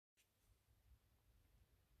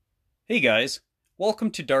Hey guys,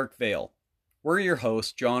 welcome to Dark Veil. We're your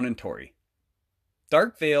hosts, John and Tori.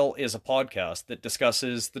 Dark Veil is a podcast that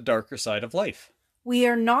discusses the darker side of life. We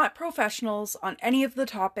are not professionals on any of the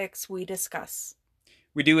topics we discuss.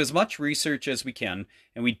 We do as much research as we can,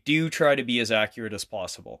 and we do try to be as accurate as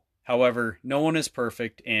possible. However, no one is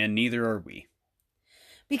perfect, and neither are we.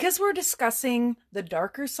 Because we're discussing the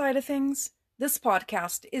darker side of things, this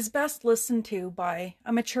podcast is best listened to by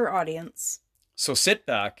a mature audience. So sit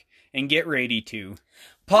back and get ready to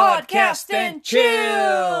Podcast and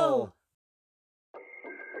chill!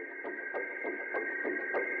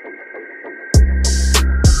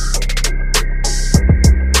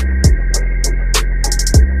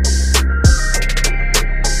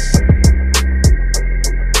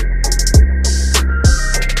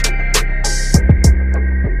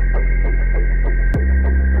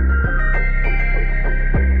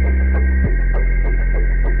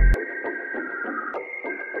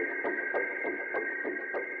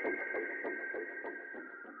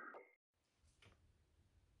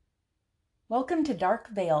 Welcome to Dark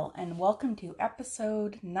Veil, and welcome to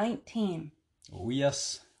episode 19. Oh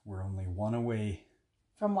yes, we're only one away.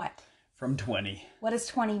 From what? From 20. What does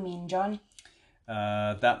 20 mean, John?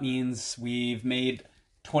 That means we've made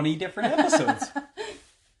 20 different episodes.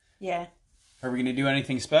 Yeah. Are we going to do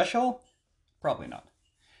anything special? Probably not.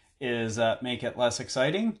 Is that make it less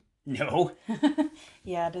exciting? No.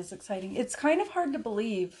 Yeah, it is exciting. It's kind of hard to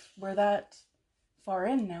believe we're that far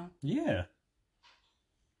in now. Yeah.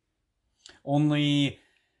 Only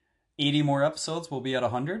 80 more episodes, we'll be at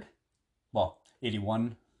 100. Well,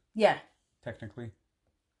 81. Yeah. Technically.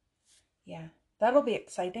 Yeah. That'll be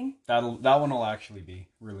exciting. That one will actually be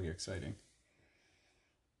really exciting.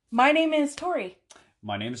 My name is Tori.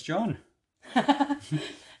 My name's John.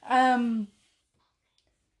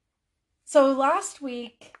 So last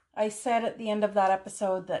week, I said at the end of that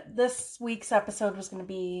episode that this week's episode was going to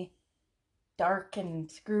be dark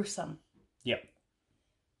and gruesome. Yep.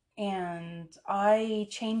 And I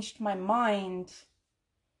changed my mind.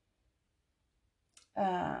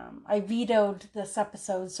 I vetoed this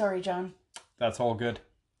episode. Sorry, John. That's all good.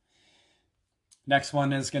 Next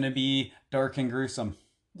one is going to be dark and gruesome.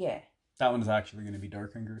 Yeah. That one's actually going to be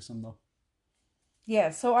dark and gruesome, though.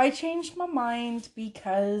 Yeah, so I changed my mind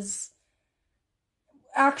because...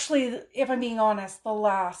 Actually, if I'm being honest, the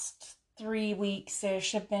last 3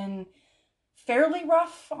 weeks-ish have been fairly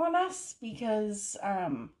rough on us because...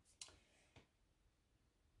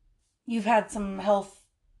 You've had some health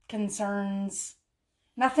concerns.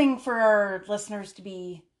 Nothing for our listeners to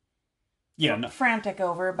be frantic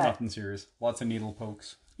over, but... Nothing serious. Lots of needle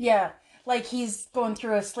pokes. Yeah, like he's going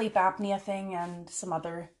through a sleep apnea thing and some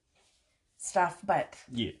other stuff, but...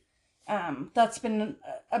 Yeah. That's been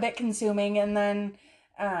a bit consuming. And then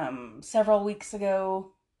several weeks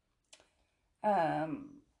ago,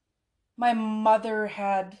 my mother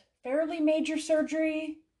had fairly major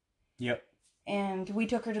surgery. Yep. And we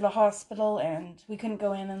took her to the hospital and we couldn't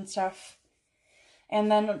go in and stuff. And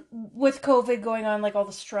then with COVID going on, like all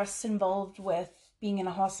the stress involved with being in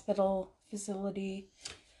a hospital facility.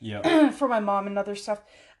 Yep. For my mom and other stuff.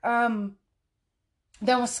 Then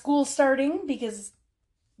with school starting, because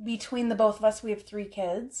between the both of us, we have 3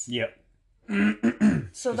 kids. Yep.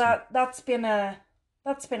 So that's been a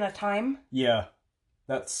time. Yeah.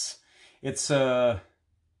 It's a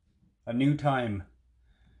new time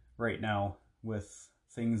right now. With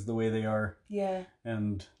things the way they are. Yeah.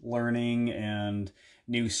 And learning and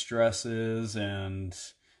new stresses and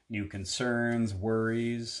new concerns,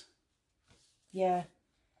 worries. Yeah,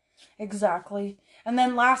 exactly. And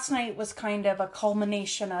then last night was kind of a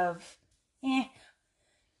culmination of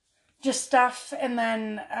just stuff. And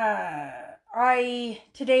then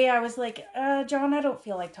today I was like, John, I don't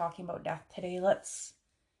feel like talking about death today. Let's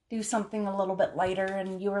do something a little bit lighter.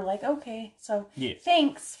 And you were like, okay. So yeah.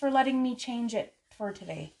 Thanks for letting me change it for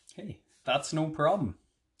today. Hey, that's no problem.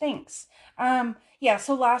 Thanks. So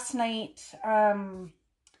last night,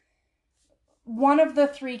 one of the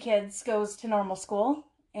 3 kids goes to normal school,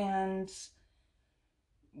 and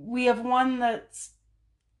we have one that's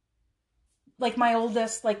like my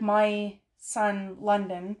oldest, like my son,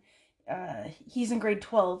 London. He's in grade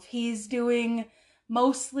 12. He's doing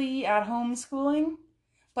mostly at home schooling.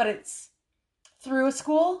 But it's through a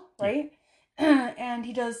school, right? And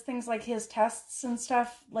he does things like his tests and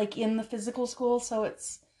stuff, like in the physical school. So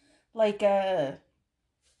it's like a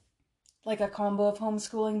combo of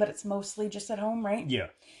homeschooling, but it's mostly just at home, right? Yeah.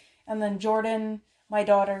 And then Jordan, my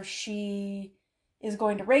daughter, she is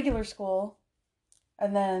going to regular school.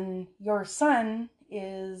 And then your son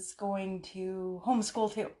is going to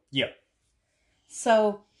homeschool too. Yeah.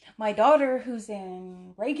 So My daughter, who's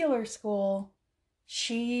in regular school,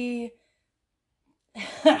 she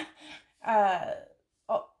uh,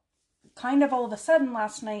 kind of all of a sudden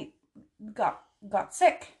last night got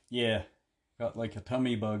sick. Yeah, got like a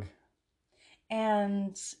tummy bug.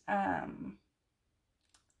 And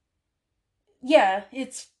yeah,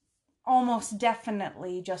 it's almost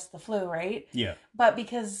definitely just the flu, right? Yeah. But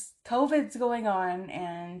because COVID's going on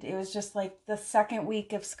and it was just like the second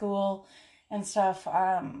week of school and stuff,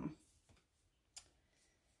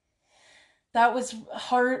 that was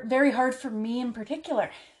hard, very hard for me in particular,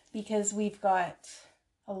 because we've got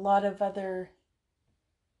a lot of other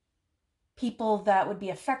people that would be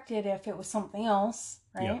affected if it was something else,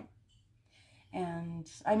 right? Yeah. And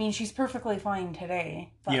I mean, she's perfectly fine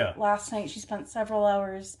today, but Yeah. last night she spent several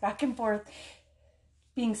hours back and forth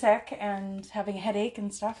being sick and having a headache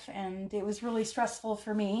and stuff, and it was really stressful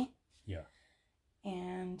for me. Yeah.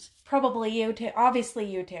 And probably you too. Obviously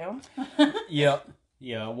you too. Yeah.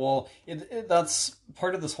 Yeah. Well, that's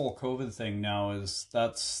part of this whole COVID thing now, is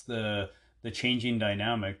that's the changing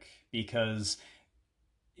dynamic, because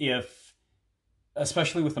if,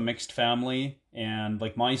 especially with a mixed family, and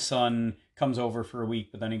like my son comes over for a week,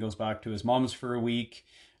 but then he goes back to his mom's for a week.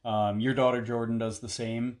 Your daughter Jordan does the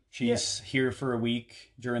same. She's here for a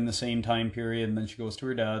week during the same time period, and then she goes to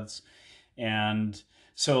her dad's. And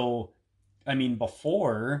so, I mean,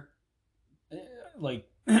 before, like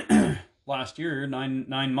last year,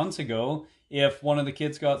 nine months ago, if one of the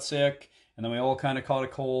kids got sick and then we all kind of caught a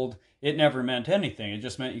cold, it never meant anything. It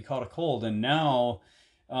just meant you caught a cold. And now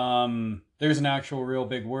there's an actual real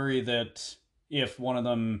big worry that if one of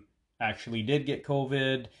them actually did get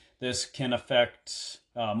COVID, this can affect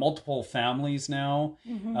multiple families now.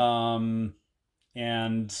 Mm-hmm.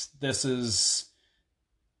 And this is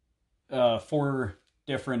 4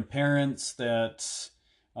 different parents that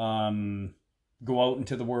go out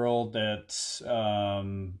into the world, that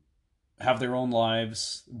have their own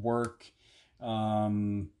lives, work.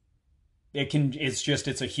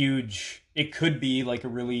 It could be like a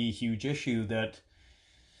really huge issue that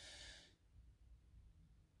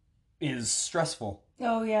is stressful.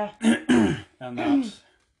 Oh yeah. And that.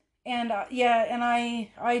 And yeah, and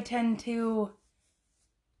I tend to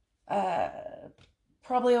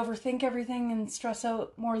probably overthink everything and stress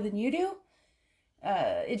out more than you do.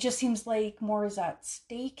 It just seems like more is at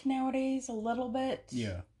stake nowadays, a little bit.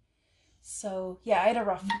 Yeah. So yeah, I had a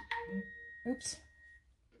rough. Oops.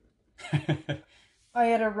 I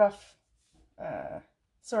had a rough.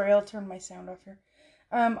 Sorry, I'll turn my sound off here.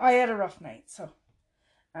 I had a rough night, so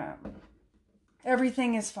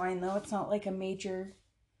everything is fine though. It's not like a major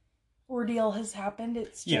ordeal has happened.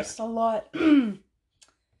 It's just a lot.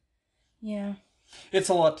 Yeah. It's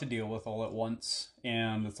a lot to deal with all at once,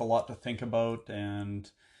 and it's a lot to think about,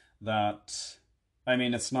 and that, I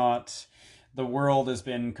mean, it's not, the world has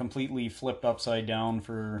been completely flipped upside down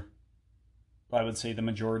for, I would say, the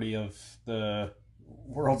majority of the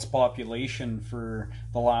world's population for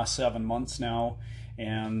the last 7 months now,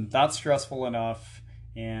 and that's stressful enough.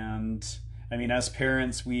 And I mean, as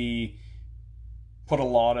parents, we put a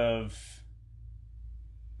lot of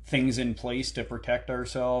things in place to protect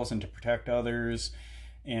ourselves and to protect others.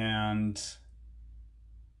 And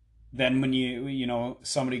then when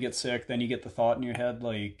somebody gets sick, then you get the thought in your head,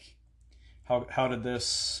 like, how did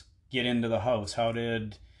this get into the house? How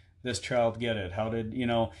did this child get it? How did,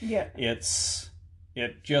 Yeah.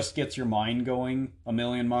 It just gets your mind going a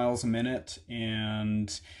million miles a minute.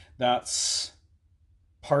 And that's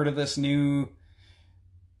part of this new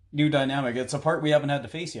dynamic. It's a part we haven't had to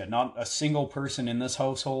face yet. Not a single person in this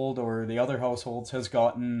household or the other households has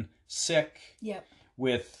gotten sick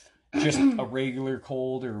with just a regular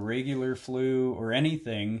cold or regular flu or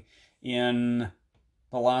anything in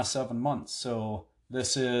the last 7 months. So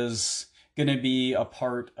this is going to be a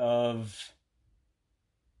part of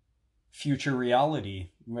future reality.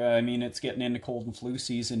 I mean, it's getting into cold and flu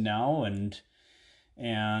season now,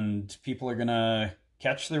 and people are going to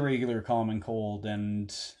catch the regular common cold,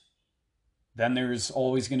 and then there's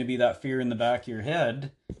always going to be that fear in the back of your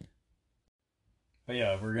head. But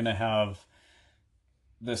yeah, we're going to have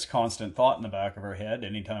this constant thought in the back of our head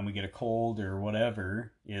anytime we get a cold or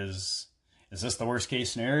whatever. Is this the worst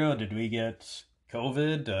case scenario? Did we get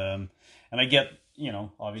COVID? And I get,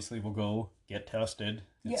 obviously we'll go get tested.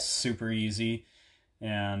 It's super easy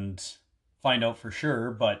and find out for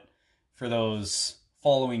sure. But for those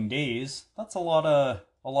following days, that's a lot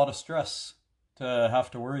of stress to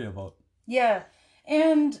have to worry about. Yeah.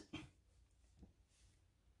 And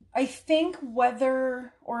I think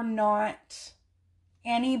whether or not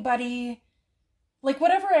anybody, like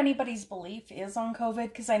whatever anybody's belief is on COVID,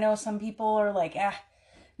 because I know some people are like,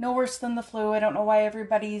 no worse than the flu. I don't know why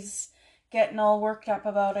everybody's getting all worked up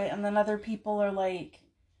about it, and then other people are like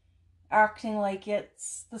acting like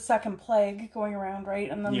it's the second plague going around, right?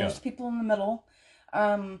 And then there's people in the middle.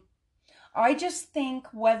 I just think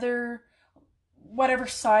whatever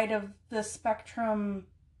side of the spectrum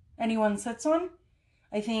anyone sits on,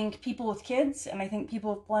 I think people with kids, and I think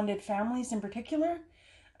people with blended families in particular,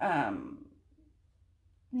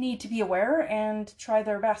 need to be aware and try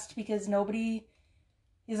their best, because nobody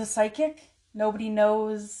is a psychic. Nobody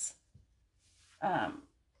knows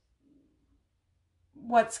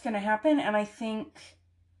what's going to happen. And I think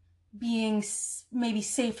being maybe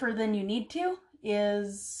safer than you need to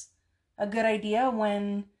is a good idea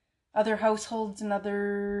when other households and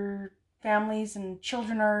other families and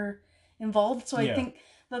children are involved. So I think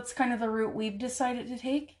that's kind of the route we've decided to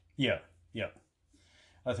take. Yeah.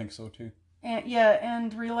 I think so too.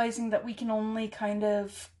 And realizing that we can only kind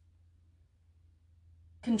of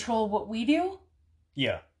control what we do.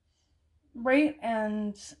 Yeah. Right?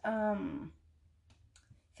 And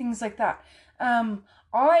things like that.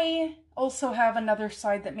 I also have another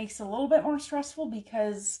side that makes it a little bit more stressful,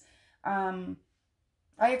 because I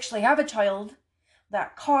actually have a child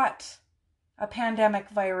that caught a pandemic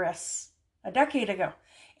virus a decade ago.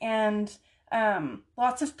 And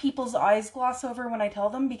lots of people's eyes gloss over when I tell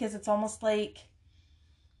them, because it's almost like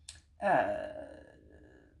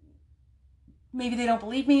maybe they don't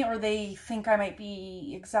believe me, or they think I might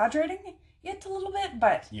be exaggerating it a little bit.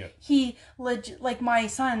 But he, like my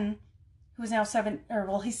son, who's now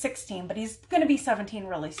he's 16, but he's going to be 17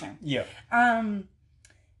 really soon. Yeah.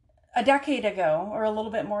 A decade ago, or a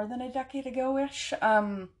little bit more than a decade ago-ish,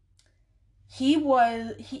 he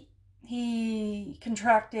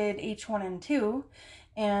contracted H1N2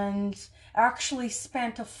 and actually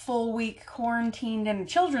spent a full week quarantined in a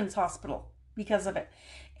children's hospital because of it.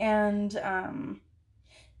 And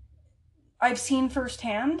I've seen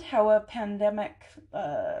firsthand how a pandemic,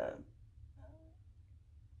 I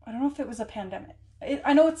don't know if it was a pandemic.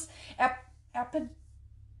 I know it's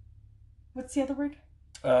what's the other word?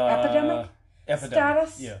 Epidemic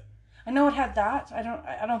status. Yeah. I know it had that.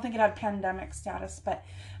 I don't think it had pandemic status, but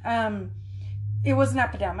it was an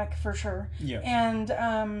epidemic for sure. Yeah. And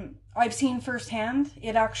I've seen firsthand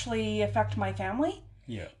it actually affect my family.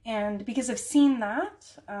 Yeah. And because I've seen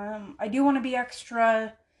that, I do want to be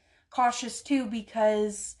extra cautious too,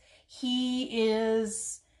 because he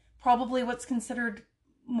is probably what's considered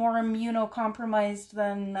more immunocompromised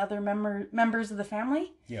than other members of the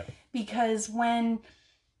family. Yeah. Because when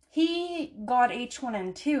he got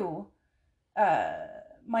H1N2,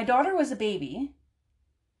 my daughter was a baby,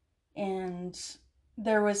 and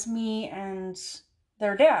there was me and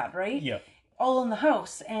their dad, right? Yeah. All in the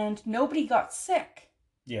house, and nobody got sick.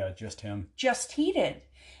 Yeah, just him. Just he did.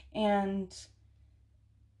 And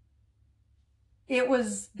it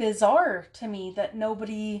was bizarre to me that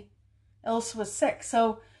nobody else was sick.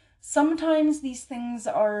 So sometimes these things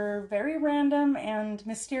are very random and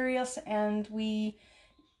mysterious, and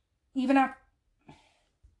even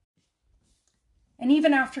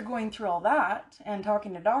after going through all that and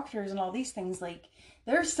talking to doctors and all these things, like,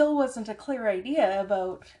 there still wasn't a clear idea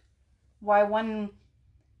about why one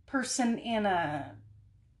person in a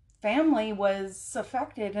family was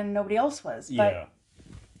affected and nobody else was. Yeah.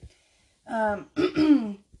 But,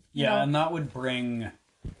 yeah, and that would bring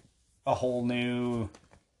a whole new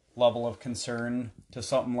level of concern to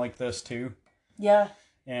something like this too. Yeah.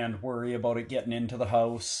 And worry about it getting into the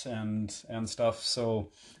house and stuff.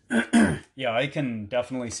 So, yeah, I can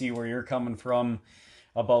definitely see where you're coming from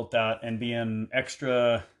about that and being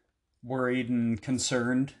extra worried and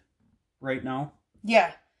concerned right now.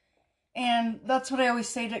 Yeah. And that's what I always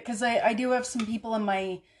say to, because I do have some people in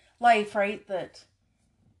my life, right, that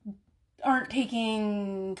aren't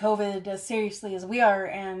taking COVID as seriously as we are.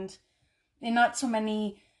 And in not so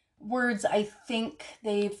many words, I think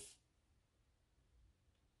they've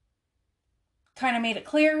kind of made it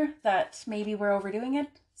clear that maybe we're overdoing it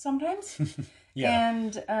sometimes. Yeah.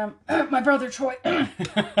 And my brother Troy, I'm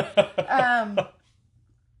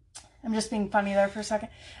just being funny there for a second.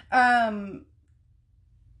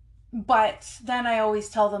 But then I always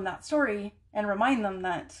tell them that story and remind them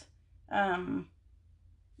that I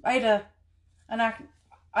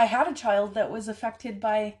had a child that was affected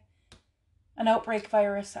by an outbreak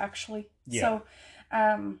virus, actually. Yeah.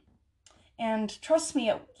 So, and trust me,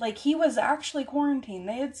 he was actually quarantined.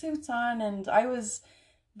 They had suits on, and I was,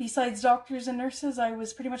 besides doctors and nurses, I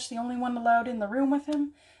was pretty much the only one allowed in the room with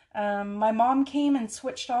him. My mom came and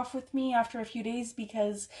switched off with me after a few days,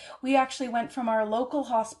 because we actually went from our local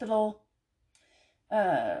hospital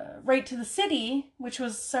right to the city, which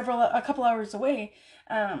was a couple hours away.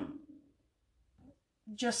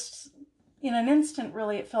 Just in an instant,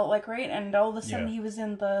 really, it felt like, right? And all of a sudden, Yeah. he was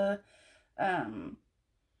in the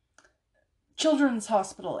children's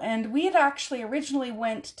hospital, and we had actually originally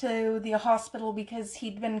went to the hospital because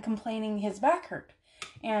he'd been complaining his back hurt,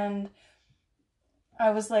 and I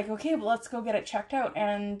was like, okay, well, let's go get it checked out.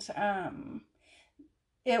 And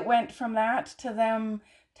it went from that to them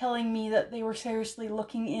telling me that they were seriously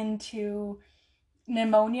looking into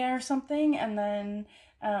pneumonia or something. And then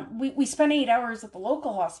we spent 8 hours at the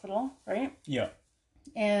local hospital, right? Yeah.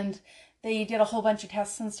 And they did a whole bunch of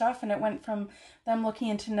tests and stuff, and it went from them looking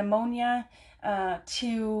into pneumonia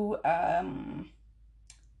to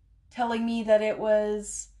telling me that it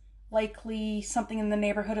was likely something in the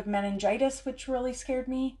neighborhood of meningitis, which really scared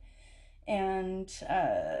me. And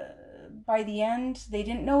by the end, they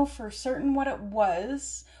didn't know for certain what it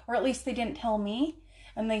was, or at least they didn't tell me.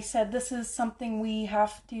 And they said, this is something we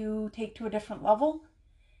have to take to a different level.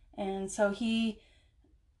 And so he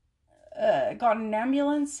got an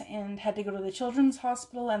ambulance and had to go to the children's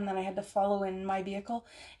hospital, and then I had to follow in my vehicle,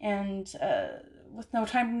 and with no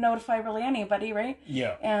time to notify really anybody, right?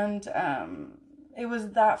 Yeah. And it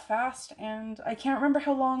was that fast, and I can't remember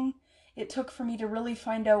how long it took for me to really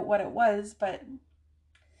find out what it was, but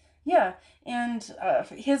yeah. And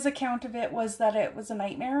his account of it was that it was a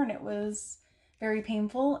nightmare, and it was very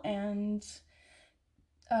painful, and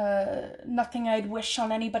nothing I'd wish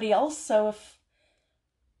on anybody else. So if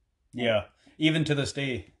Yeah, even to this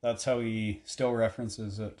day, that's how he still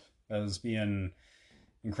references it, as being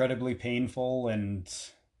incredibly painful, and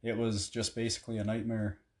it was just basically a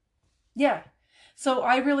nightmare. Yeah. So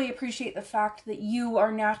I really appreciate the fact that you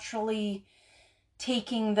are naturally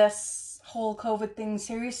taking this whole COVID thing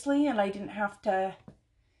seriously, and I didn't have to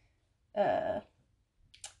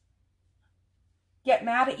get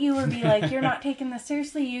mad at you or be like, you're not taking this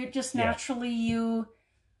seriously. You just naturally, you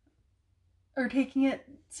are taking it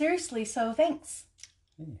seriously. So thanks.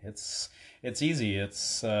 It's easy.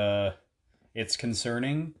 It's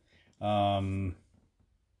concerning. I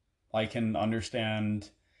can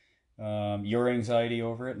understand your anxiety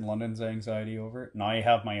over it and London's anxiety over it, and I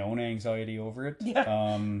have my own anxiety over it.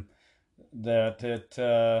 Yeah. That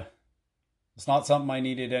it's not something I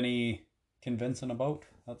needed any convincing about.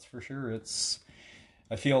 That's for sure.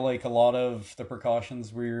 I feel like a lot of the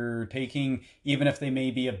precautions we're taking, even if they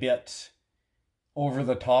may be a bit over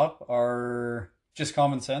the top, are just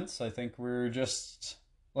common sense. I think we're just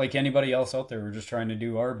like anybody else out there. We're just trying to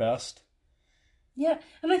do our best. Yeah,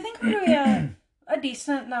 and I think we're doing a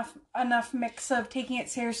decent enough mix of taking it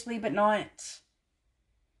seriously but not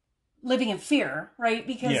living in fear, right?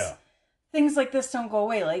 Because things like this don't go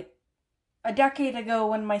away. Like a decade ago,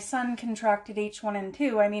 when my son contracted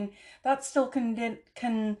H1N2, I mean, that's still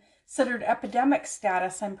considered epidemic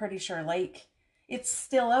status. I'm pretty sure. Like, it's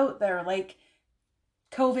still out there. Like,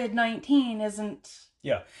 COVID-19 isn't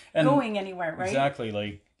going anywhere, right? Exactly.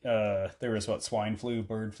 Like there was swine flu,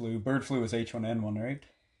 bird flu. Bird flu was H1N1, right?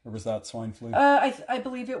 Or was that swine flu? I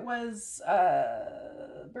believe it was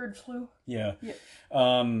bird flu. Yeah.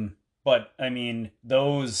 But I mean,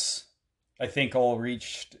 those I think all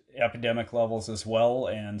reached epidemic levels as well,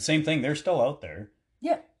 and same thing, they're still out there.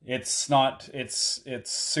 Yeah. It's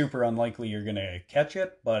super unlikely you're gonna catch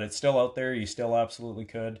it, but it's still out there. You still absolutely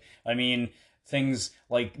could. I mean, things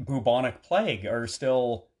like bubonic plague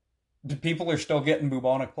people are still getting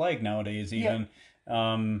bubonic plague nowadays, even.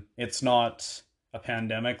 It's not a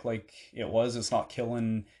pandemic like it was. It's not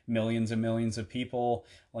killing millions and millions of people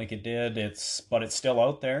like it did. But it's still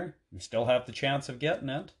out there. You still have the chance of getting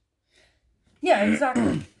it. Yeah,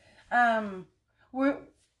 exactly.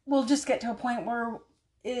 We'll just get to a point where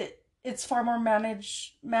it's far more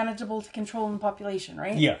manageable to control in the population,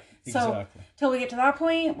 right? Yeah, exactly. So till we get to that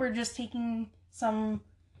point, we're just taking some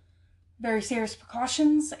very serious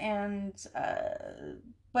precautions, and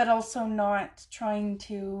but also not trying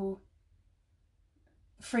to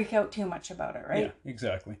freak out too much about it, right? Yeah,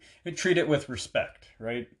 exactly. Treat it with respect,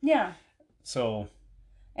 right? Yeah. So.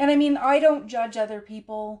 And I mean, I don't judge other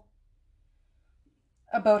people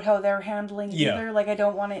about how they're handling either. Like, I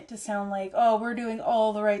don't want it to sound like, oh, we're doing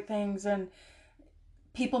all the right things, and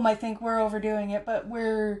people might think we're overdoing it, but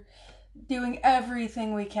we're doing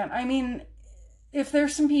everything we can. I mean, if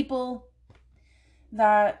there's some people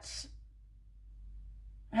that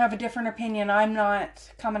have a different opinion, I'm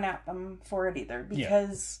not coming at them for it either,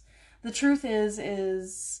 because the truth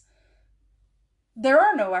is there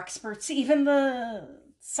are no experts. Even the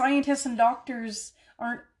scientists and doctors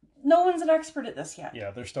no one's an expert at this yet.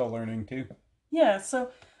 Yeah, they're still learning too. Yeah,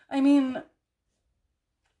 so, I mean,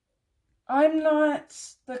 I'm not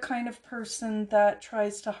the kind of person that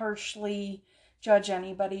tries to harshly judge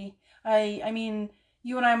anybody. I mean,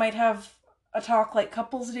 you and I might have a talk like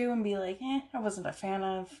couples do and be like, I wasn't a fan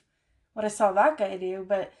of what I saw that guy do,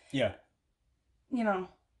 but Yeah. you know.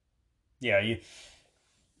 Yeah,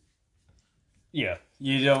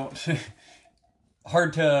 you don't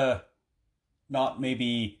hard to not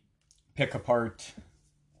maybe pick apart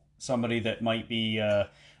somebody that might be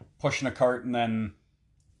pushing a cart and then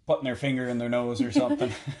putting their finger in their nose or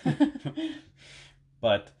something.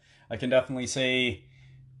 But I can definitely say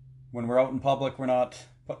when we're out in public, we're not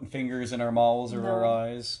putting fingers in our mouths or our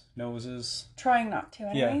eyes, noses. Trying not to,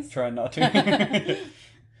 anyways. Yeah, trying not to.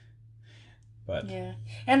 But yeah.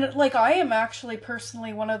 And like I am actually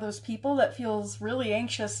personally one of those people that feels really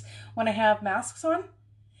anxious when I have masks on.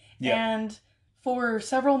 Yeah. And for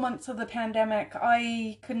several months of the pandemic,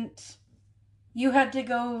 I couldn't. You had to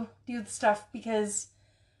go do the stuff because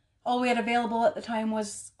all we had available at the time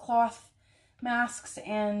was cloth masks,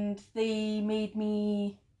 and they made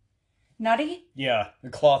me nutty. Yeah,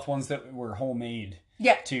 the cloth ones that were homemade.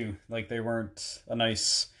 Yeah. Too. Like they weren't a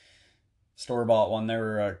nice store-bought one. They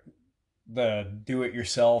were the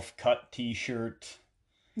do-it-yourself cut t-shirt.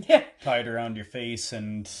 Yeah. Tied around your face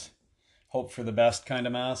and hope for the best kind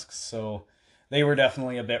of masks. So they were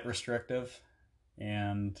definitely a bit restrictive.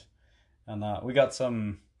 And we got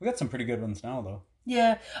some pretty good ones now though.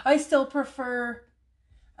 Yeah, I still prefer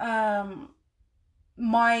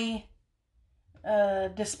my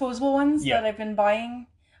disposable ones that I've been buying.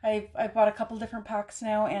 I've bought a couple different packs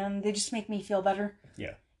now, and they just make me feel better.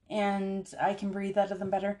 Yeah. And I can breathe out of them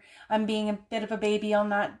better. I'm being a bit of a baby on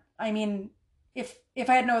that. I mean, if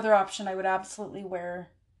I had no other option, I would absolutely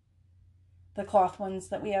wear the cloth ones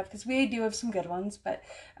that we have, because we do have some good ones. But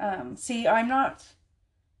see, I'm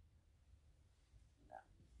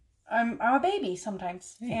a baby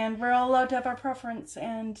sometimes, and we're all allowed to have our preference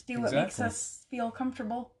and do what makes us feel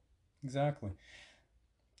comfortable. Exactly.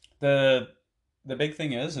 The big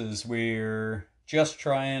thing is we're just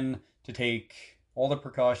trying to take all the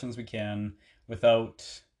precautions we can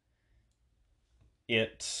without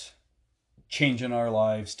it changing our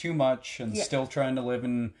lives too much, and still trying to live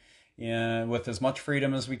in with as much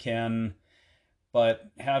freedom as we can,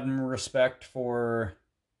 but having respect for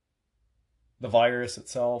the virus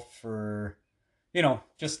itself, for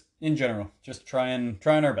just in general, just trying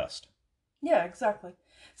our best. Yeah, exactly.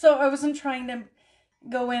 So I wasn't trying to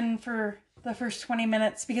go in for the first 20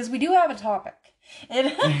 minutes because we do have a topic.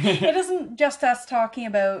 It isn't just us talking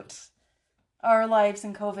about our lives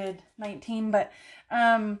in COVID-19, but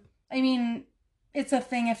I mean, it's a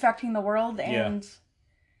thing affecting the world, and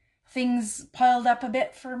things piled up a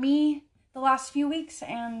bit for me the last few weeks,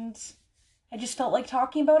 and I just felt like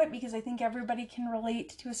talking about it because I think everybody can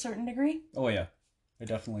relate to a certain degree. Oh yeah, I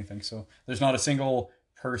definitely think so. There's not a single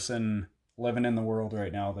person living in the world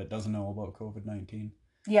right now that doesn't know about COVID-19.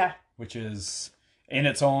 Yeah. Which is, in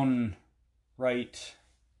its own right,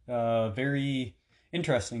 very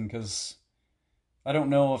interesting, because I don't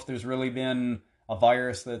know if there's really been a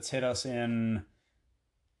virus that's hit us in,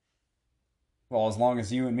 well, as long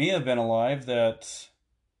as you and me have been alive, that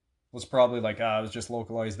was probably like, it was just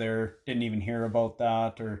localized there, didn't even hear about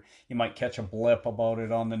that, or you might catch a blip about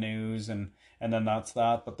it on the news, and then that's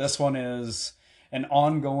that. But this one is an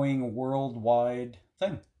ongoing worldwide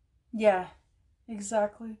thing. Yeah,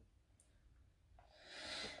 exactly.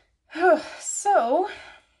 So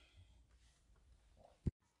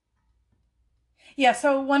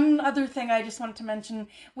one other thing I just wanted to mention,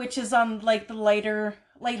 which is on like the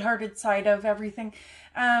lighthearted side of everything.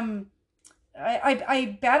 I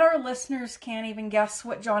bet our listeners can't even guess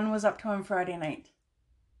what John was up to on Friday night.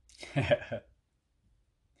 I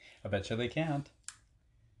bet you they can't.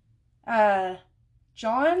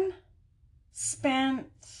 John spent,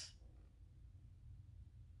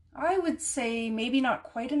 I would say, maybe not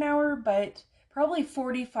quite an hour, but probably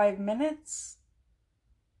 45 minutes.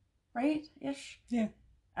 Right? Ish? Yeah.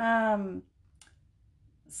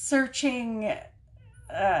 Searching,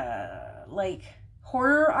 like,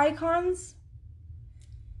 horror icons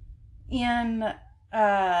in,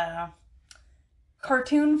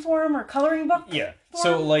 cartoon form or coloring book form.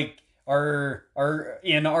 So, like,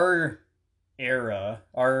 in our era,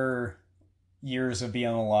 our years of being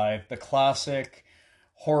alive, the classic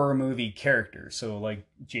horror movie characters, so like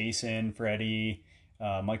Jason, Freddy,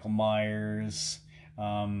 Michael Myers,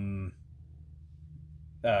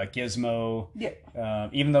 Gizmo. Yeah.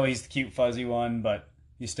 Even though he's the cute fuzzy one, but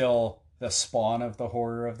he's still the spawn of the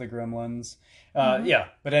horror of the Gremlins. Yeah,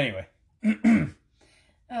 but anyway.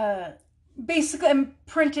 Basically,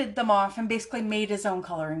 printed them off and basically made his own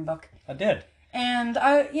coloring book. I did. And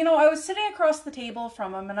I was sitting across the table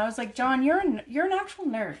from him, and I was like, John, you're an actual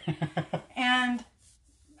nerd. And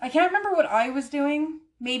I can't remember what I was doing.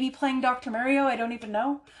 Maybe playing Dr. Mario, I don't even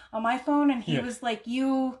know, on my phone. And he was like,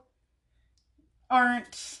 you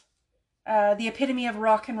aren't the epitome of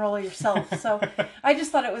rock and roll yourself. So I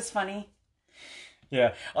just thought it was funny.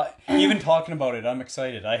 Yeah. Even talking about it, I'm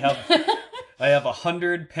excited. I have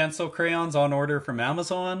 100 pencil crayons on order from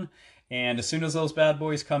Amazon. And as soon as those bad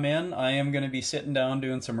boys come in, I am going to be sitting down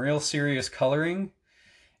doing some real serious coloring.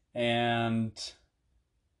 And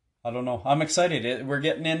I don't know. I'm excited. We're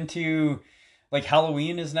getting into, like,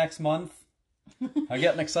 Halloween is next month. I'm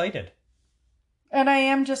getting excited. And I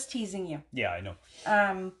am just teasing you. Yeah, I know.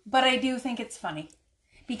 But I do think it's funny.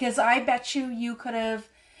 Because I bet you could have,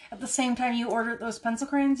 at the same time you ordered those pencil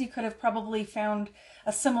crayons, you could have probably found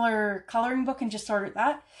a similar coloring book and just ordered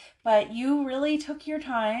that. But you really took your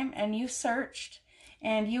time and you searched.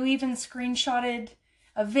 And you even screenshotted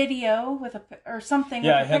a video with or something.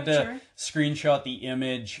 Yeah, with I had to screenshot the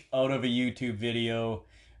image out of a YouTube video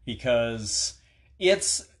because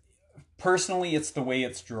personally it's the way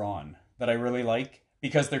it's drawn that I really like,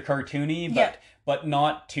 because they're cartoony, but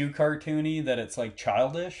not too cartoony that it's like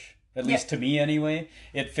childish, at least to me anyway.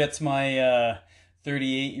 It fits my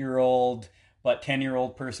 38-year-old but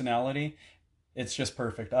 10-year-old personality. It's just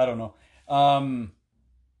perfect. I don't know.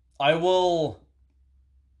 I will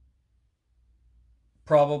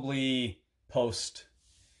probably post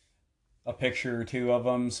a picture or two of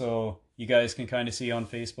them so you guys can kind of see on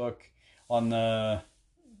Facebook, on the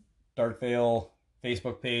Dark Veil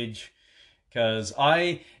Facebook page, because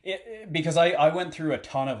I went through a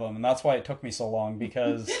ton of them, and that's why it took me so long,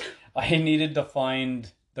 because I needed to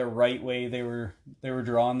find the right way they were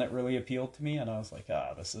drawn that really appealed to me, and I was like,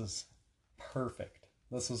 this is perfect.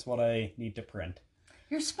 This is what I need to print.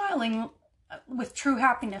 You're smiling with true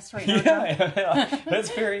happiness right now. Yeah.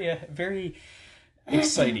 That's very, very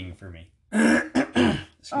exciting for me.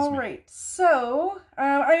 All right. So,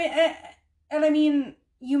 I mean,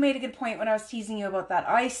 you made a good point when I was teasing you about that.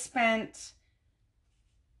 I spent,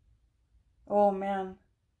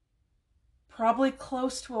 probably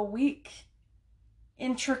close to a week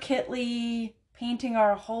intricately painting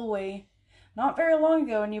our hallway. Not very long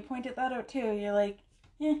ago, and you pointed that out too. You're like,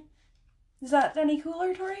 is that any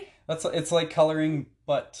cooler, Tori? It's like coloring,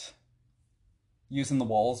 but using the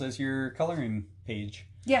walls as your coloring page.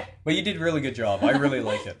 Yeah. But you did a really good job. I really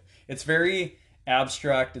like it. It's very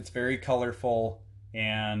abstract, it's very colorful,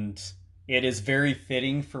 and it is very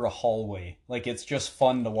fitting for a hallway. Like, it's just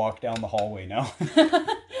fun to walk down the hallway now.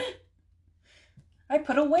 I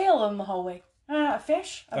put a whale in the hallway. A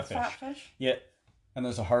fish? A fat fish? Yeah. And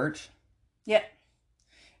there's a heart. Yeah.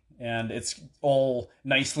 And it's all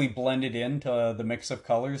nicely blended into the mix of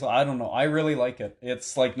colors. I don't know. I really like it.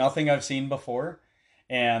 It's like nothing I've seen before.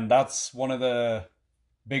 And that's one of the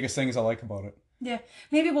biggest things I like about it. Yeah.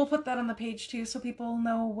 Maybe we'll put that on the page too so people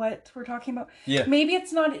know what we're talking about. Yeah.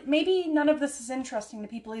 Maybe none of this is interesting to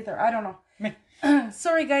people either. I don't know.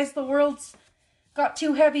 Sorry guys, the world's got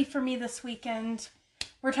too heavy for me this weekend.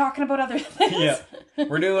 We're talking about other things. Yeah.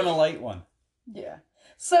 We're doing a light one. Yeah.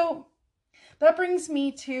 So that brings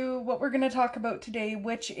me to what we're going to talk about today,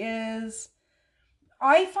 which is,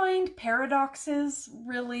 I find paradoxes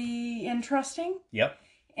really interesting. Yep.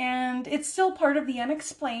 And it's still part of the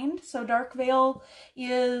unexplained. So Dark Veil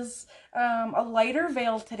is a lighter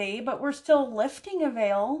veil today, but we're still lifting a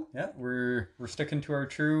veil. Yeah, we're sticking to our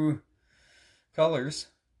true colors.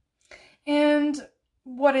 And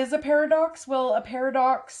what is a paradox? Well, a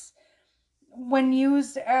paradox, when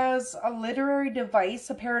used as a literary device,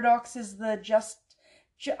 a paradox is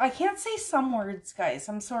I can't say some words, guys.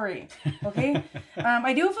 I'm sorry. Okay?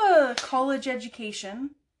 I do have a college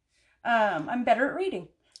education. I'm better at reading.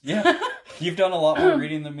 Yeah. You've done a lot more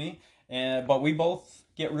reading than me, but we both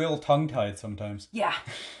get real tongue-tied sometimes. Yeah.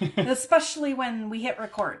 Especially when we hit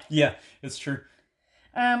record. Yeah, it's true.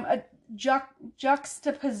 A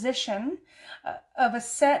juxtaposition of a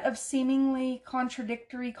set of seemingly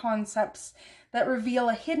contradictory concepts that reveal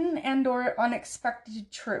a hidden and or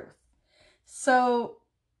unexpected truth. So,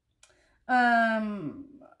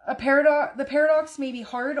 the paradox may be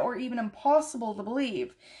hard or even impossible to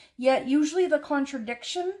believe, yet usually the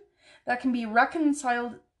contradiction that can be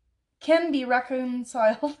reconciled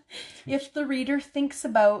if the reader thinks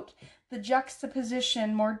about the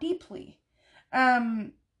juxtaposition more deeply.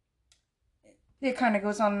 It kind of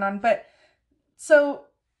goes on and on, but so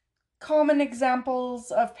common examples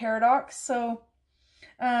of paradox. So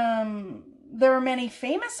there are many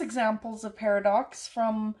famous examples of paradox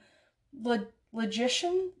from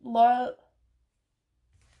logicians.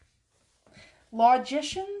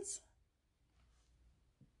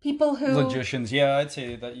 People who... Logicians. Yeah, I'd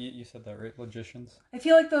say that you said that right. Logicians. I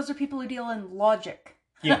feel like those are people who deal in logic.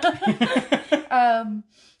 Yeah.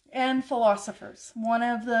 And philosophers. One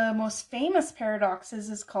of the most famous paradoxes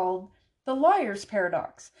is called the liar's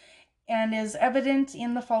paradox and is evident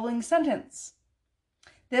in the following sentence.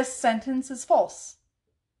 This sentence is false.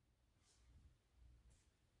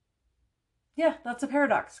 Yeah, that's a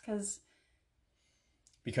paradox because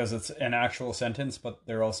it's an actual sentence, but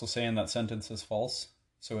they're also saying that sentence is false,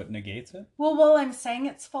 so it negates it. Well, while I'm saying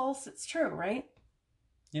it's false, it's true, right?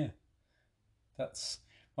 Yeah. That's...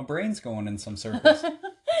 my brain's going in some circles.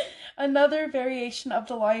 Another variation of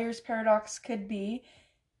the liar's paradox could be,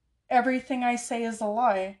 everything I say is a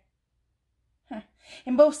lie.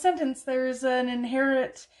 In both sentences, there is an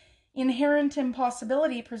inherent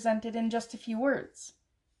impossibility presented in just a few words.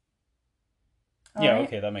 All yeah, right?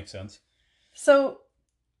 okay, that makes sense. So,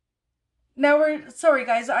 now sorry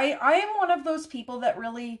guys, I am one of those people that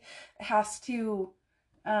really has to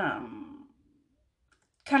kind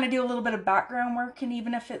of do a little bit of background work, and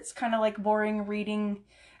even if it's kind of like boring reading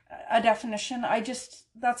a definition,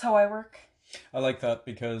 that's how I work. I like that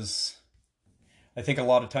because I think a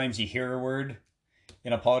lot of times you hear a word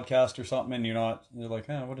in a podcast or something and you're like,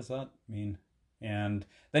 what does that mean? And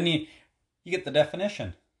then you get the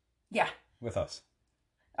definition. Yeah. With us.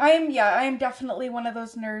 I am definitely one of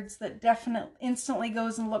those nerds that definitely instantly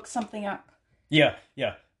goes and looks something up. Yeah.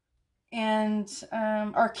 And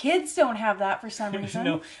our kids don't have that for some reason.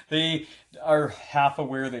 No, they are half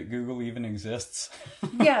aware that Google even exists.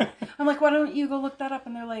 Yeah. I'm like, why don't you go look that up?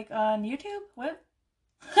 And they're like, on YouTube? What?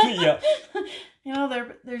 Yeah.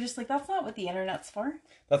 They're just like, that's not what the internet's for.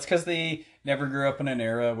 That's because they never grew up in an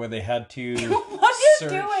era where they had to What are you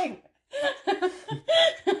doing?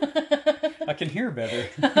 I can hear better.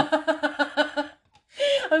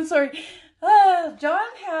 I'm sorry.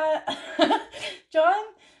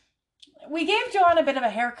 We gave John a bit of a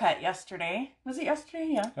haircut yesterday. Was it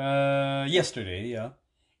yesterday? Yeah. Yesterday, yeah.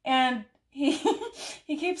 And he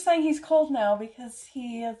keeps saying he's cold now because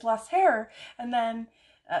he has less hair. And then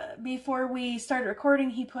before we started recording,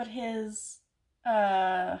 he put his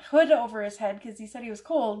hood over his head because he said he was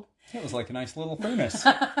cold. It was like a nice little furnace.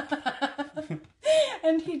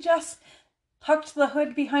 And he just tucked the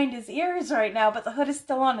hood behind his ears right now, but the hood is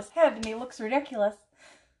still on his head and he looks ridiculous.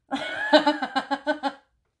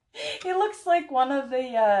 He looks like one of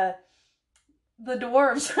the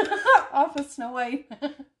dwarves off of Snow White.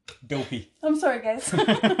 Dopey. I'm sorry, guys.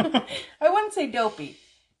 I wouldn't say dopey.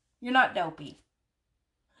 You're not dopey.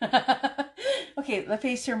 Okay, the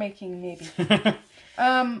face you're making, maybe.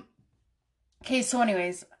 Okay, so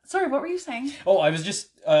anyways. Sorry, what were you saying? Oh, I was just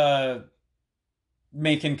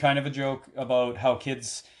making kind of a joke about how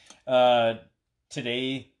kids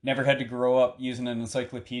today never had to grow up using an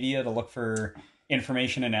encyclopedia to look for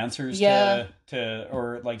information and answers to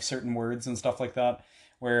or like certain words and stuff like that.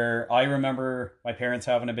 Where I remember my parents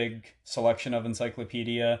having a big selection of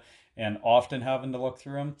encyclopedia and often having to look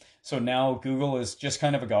through them. So now Google is just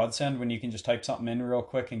kind of a godsend when you can just type something in real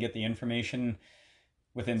quick and get the information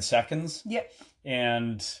within seconds. Yep.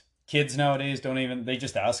 And kids nowadays they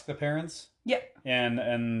just ask the parents. Yep.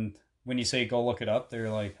 And when you say go look it up, they're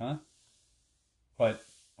like, huh? But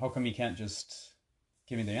how come you can't just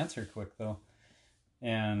give me the answer quick though?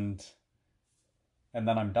 And then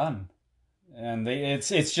I'm done. And it's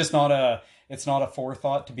just not a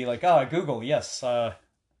forethought to be like, Google, yes, I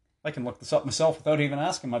can look this up myself without even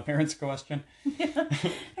asking my parents a question. Yeah,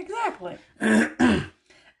 exactly.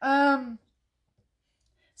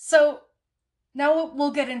 So now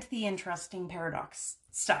we'll get into the interesting paradox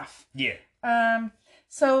stuff. Yeah.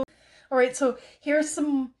 So, all right. So here's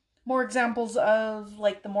some more examples of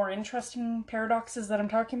like the more interesting paradoxes that I'm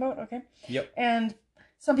talking about. Okay. Yep. And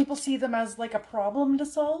some people see them as like a problem to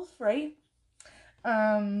solve, right?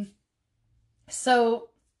 So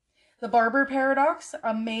the barber paradox: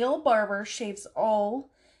 a male barber shaves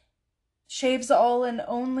all and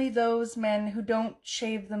only those men who don't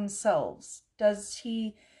shave themselves. Does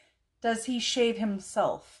he shave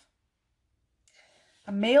himself?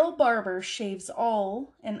 A male barber shaves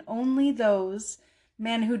all and only those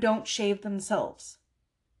men who don't shave themselves.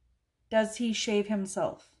 Does he shave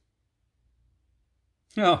himself?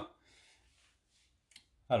 No.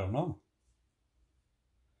 I don't know.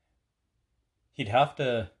 He'd have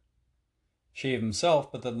to shave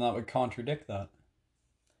himself, but then that would contradict that.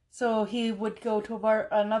 So he would go to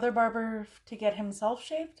another barber to get himself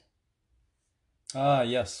shaved?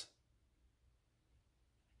 Yes.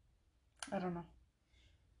 I don't know.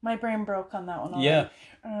 My brain broke on that one already. Yeah.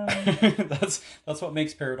 That's what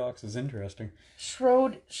makes paradoxes interesting.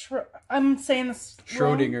 I'm saying this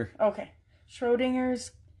Schrodinger. wrong? Okay.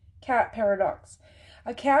 Schrodinger's cat paradox.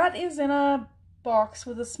 A cat is in a box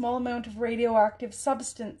with a small amount of radioactive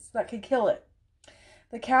substance that could kill it.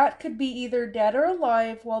 The cat could be either dead or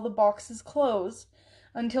alive while the box is closed.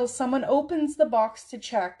 Until someone opens the box to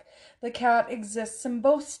check, the cat exists in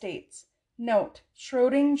both states. Note,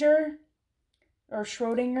 Schrodinger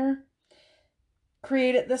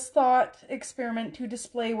created this thought experiment to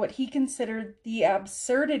display what he considered the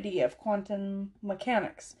absurdity of quantum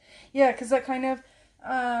mechanics. Yeah, because that kind of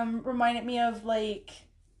reminded me of, like,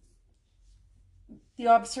 the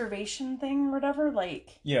observation thing or whatever.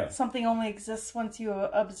 Like, Yeah. something only exists once you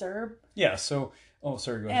observe. Yeah, so... Oh,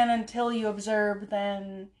 sorry, go ahead. And until you observe,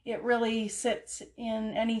 then it really sits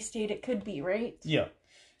in any state it could be, right? Yeah.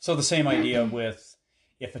 So the same idea with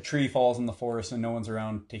if a tree falls in the forest and no one's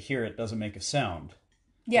around to hear it, doesn't make a sound.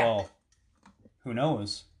 Yeah. Well, who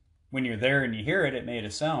knows? When you're there and you hear it, it made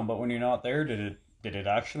a sound. But when you're not there, did it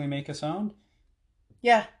actually make a sound?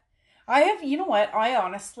 Yeah. You know what? I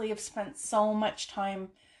honestly have spent so much time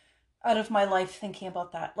out of my life thinking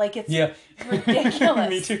about that. Like, it's ridiculous.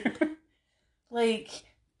 Me too. Like,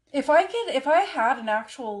 if I had an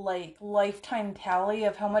actual, like, lifetime tally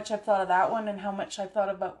of how much I've thought of that one and how much I've thought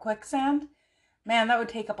about quicksand, man, that would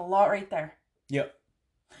take up a lot right there. Yep.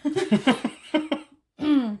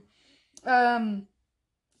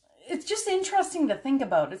 It's just interesting to think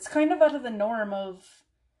about. It's kind of out of the norm of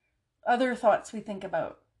other thoughts we think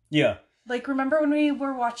about. Yeah. Like, remember when we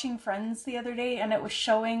were watching Friends the other day and it was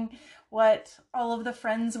showing what all of the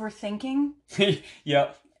friends were thinking?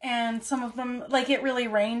 Yep. And some of them, like, it really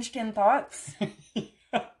ranged in thoughts.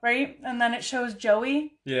 Right? And then it shows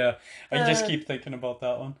Joey. Yeah. I just keep thinking about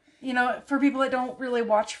that one. You know, for people that don't really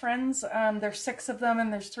watch Friends, there's 6 of them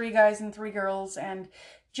and there's 3 guys and 3 girls. And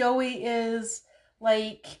Joey is,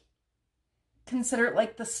 like, considered,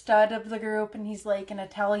 like, the stud of the group. And he's, like, an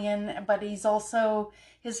Italian. But he's also,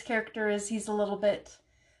 his character is, he's a little bit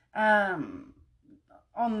on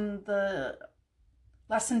the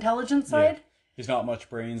less intelligent side. Yeah. He's not much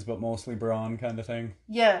brains, but mostly brawn kind of thing.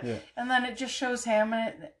 Yeah. And then it just shows him,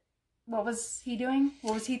 and what was he doing?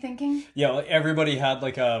 What was he thinking? Yeah, like everybody had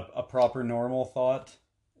like a proper normal thought.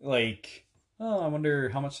 Like, oh, I wonder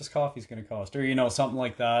how much this coffee's going to cost. Or, you know, something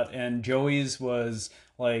like that. And Joey's was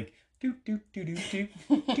like, do, do, do, do, do,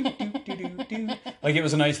 do, do, do, do, do. Like it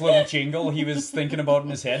was a nice little jingle he was thinking about in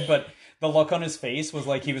his head, but the look on his face was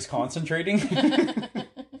like he was concentrating.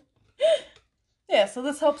 Yeah, so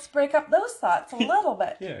this helps break up those thoughts a little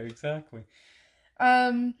bit. Yeah, exactly.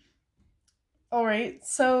 All right,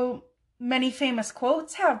 so many famous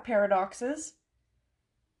quotes have paradoxes.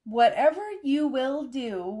 Whatever you will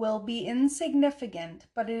do will be insignificant,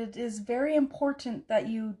 but it is very important that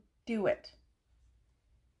you do it.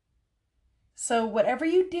 So whatever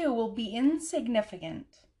you do will be insignificant,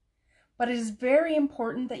 but it is very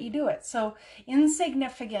important that you do it. So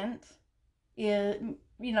insignificant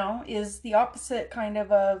is the opposite kind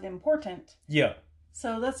of important. Yeah.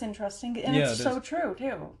 So that's interesting. And it's so true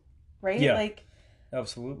too. Right? Yeah. Like,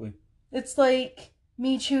 absolutely. It's like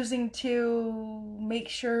me choosing to make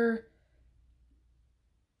sure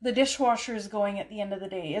the dishwasher is going at the end of the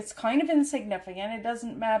day. It's kind of insignificant. It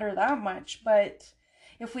doesn't matter that much, but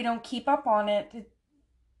if we don't keep up on it,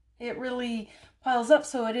 it really piles up.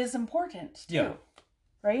 So it is important too. Yeah.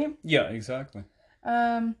 Right? Yeah, exactly.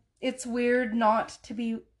 It's weird not to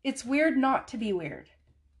be weird.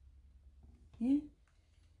 Yeah.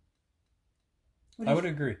 I would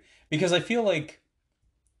agree. Because I feel like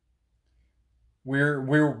we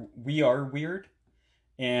are weird,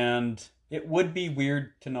 and it would be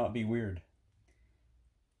weird to not be weird.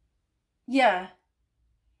 Yeah.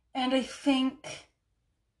 And I think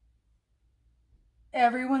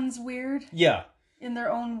everyone's weird. Yeah. In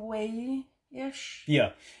their own way-ish.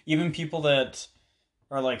 Yeah. Even people that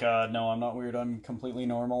are like, no, I'm not weird, I'm completely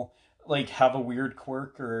normal, like have a weird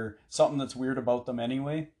quirk or something that's weird about them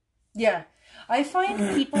anyway. Yeah. I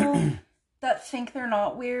find people that think they're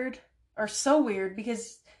not weird are so weird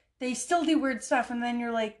because they still do weird stuff, and then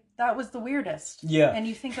you're like, that was the weirdest. Yeah. And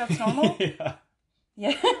you think that's normal? Yeah.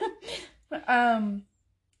 Yeah.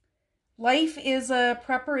 Life is a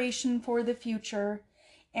preparation for the future,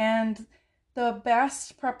 and the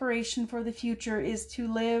best preparation for the future is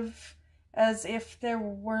to live as if there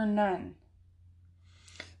were none.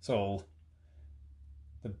 So,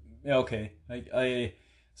 so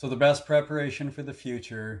the best preparation for the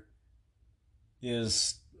future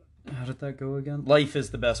is, how did that go again? Life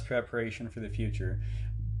is the best preparation for the future.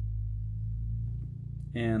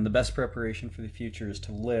 And the best preparation for the future is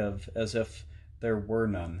to live as if there were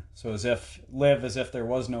none. So live as if there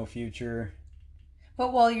was no future.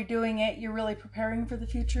 But while you're doing it, you're really preparing for the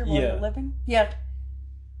future while you're living? Yeah.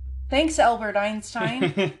 Thanks, Albert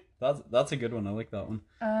Einstein. That's a good one. I like that one.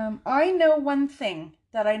 I know one thing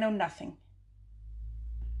that I know nothing.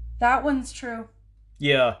 That one's true.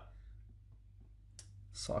 Yeah.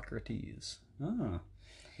 Socrates. Ah.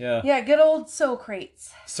 Yeah. Yeah, good old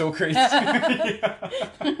Socrates. Socrates.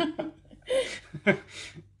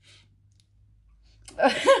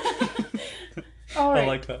 All right. I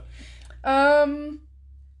like that.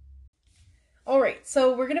 All right,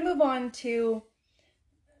 so we're going to move on to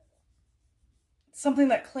something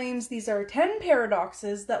that claims these are 10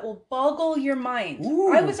 paradoxes that will boggle your mind.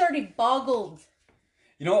 Ooh. I was already boggled.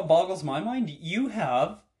 You know what boggles my mind? You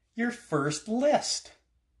have your first list.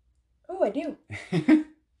 Oh, I do.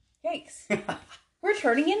 Yikes. We're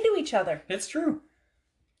turning into each other. It's true.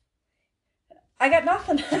 I got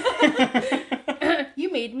nothing.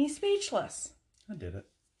 You made me speechless. I did it.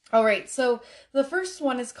 All right, so the first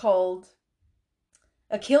one is called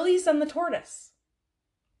Achilles and the Tortoise.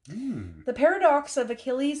 The paradox of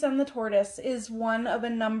Achilles and the tortoise is one of a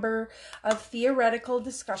number of theoretical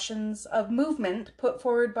discussions of movement put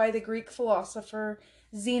forward by the Greek philosopher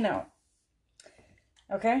Zeno.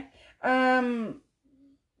 Okay? So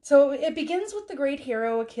it begins with the great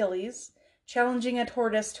hero Achilles challenging a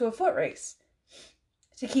tortoise to a foot race.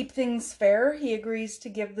 To keep things fair, he agrees to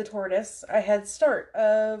give the tortoise a head start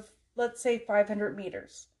of, let's say, 500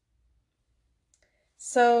 meters.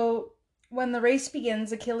 So when the race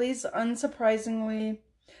begins, Achilles unsurprisingly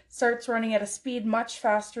starts running at a speed much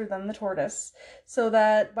faster than the tortoise, so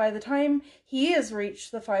that by the time he has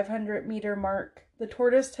reached the 500-meter mark, the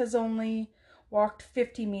tortoise has only walked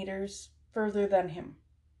 50 meters further than him.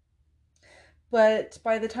 But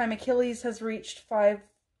by the time Achilles has reached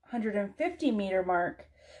 550-meter mark,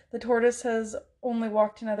 the tortoise has only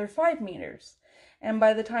walked another 5 meters. And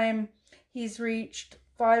by the time he's reached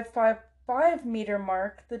 5.5-meter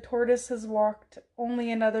mark, the tortoise has walked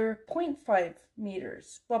only another 0.5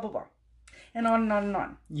 meters, blah, blah, blah. And on and on and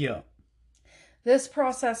on. Yeah. This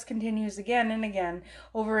process continues again and again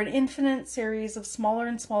over an infinite series of smaller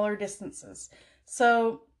and smaller distances.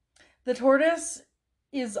 So the tortoise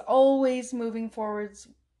is always moving forwards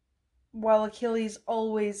while Achilles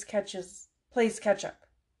always plays catch up.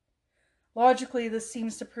 Logically, this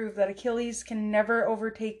seems to prove that Achilles can never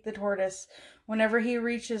overtake the tortoise. Whenever he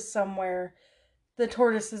reaches somewhere the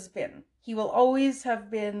tortoise has been, he will always have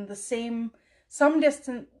been some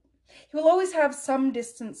distance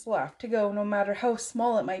left to go, no matter how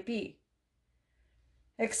small it might be.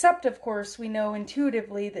 Except, of course, we know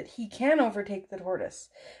intuitively that he can overtake the tortoise.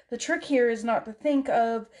 The trick here is not to think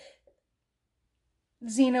of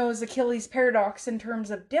Zeno's Achilles paradox in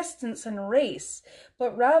terms of distance and race,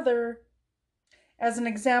 but rather as an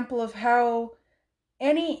example of how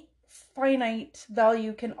any finite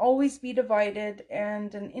value can always be divided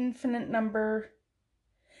and an infinite number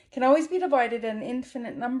of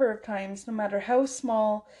times, no matter how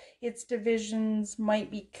small its divisions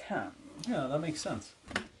might become. Yeah, that makes sense.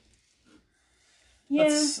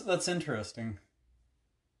 Yeah. That's interesting.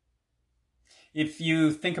 If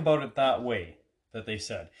you think about it that way, that they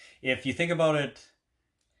said. If you think about it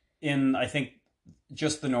in, I think,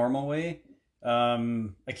 just the normal way,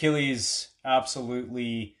 Achilles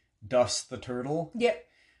absolutely dusts the turtle. Yep.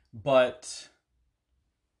 But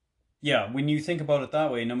yeah, when you think about it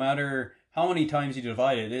that way, no matter how many times you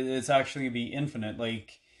divide it, it's actually going to be infinite.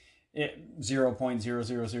 Like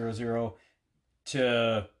 0.0000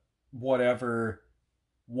 to whatever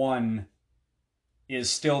 1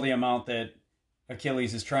 is still the amount that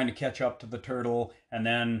Achilles is trying to catch up to the turtle, and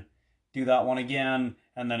then do that one again,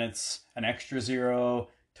 and then it's an extra 0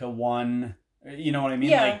 to 1. You know what I mean?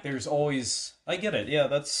 Yeah. Like there's always, I get it. Yeah,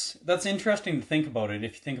 that's interesting to think about it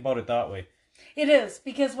if you think about it that way. It is,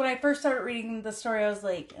 because when I first started reading the story, I was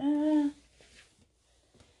like, in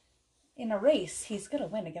a race, he's going to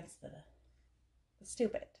win against the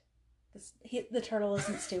stupid. The turtle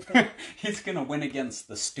isn't stupid. He's going to win against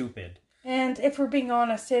the stupid. And if we're being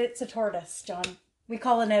honest, it's a tortoise, John. We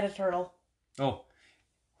call it a turtle. Oh.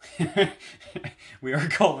 We are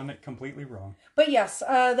calling it completely wrong. But yes,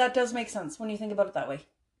 that does make sense when you think about it that way.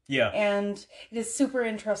 Yeah. And it is super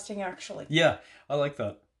interesting, actually. Yeah, I like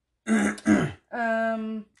that.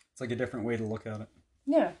 It's like a different way to look at it.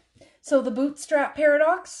 Yeah. So the bootstrap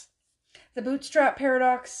paradox. The bootstrap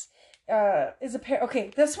paradox is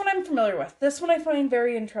okay, this one I'm familiar with. This one I find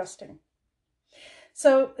very interesting.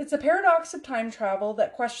 So it's a paradox of time travel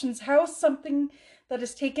that questions how something that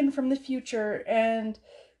is taken from the future and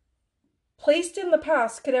placed in the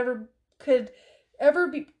past could ever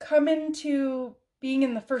come into being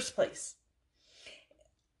in the first place.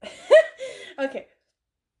 Okay.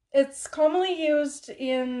 It's commonly used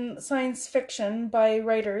in science fiction by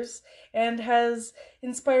writers and has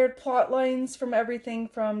inspired plot lines from everything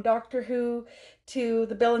from Doctor Who to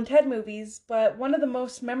the Bill and Ted movies. But one of the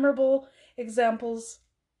most memorable examples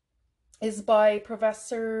is by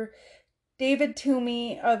Professor David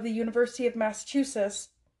Toomey of the University of Massachusetts,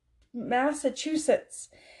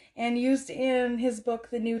 and used in his book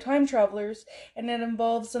The New Time Travelers, and it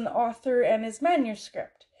involves an author and his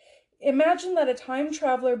manuscript. Imagine that a time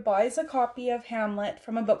traveler buys a copy of Hamlet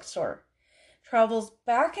from a bookstore, travels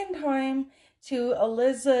back in time to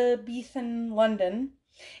Elizabethan London,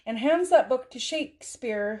 and hands that book to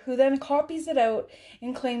Shakespeare, who then copies it out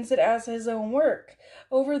and claims it as his own work.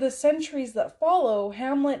 Over the centuries that follow,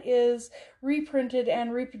 Hamlet is reprinted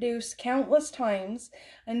and reproduced countless times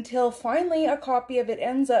until finally a copy of it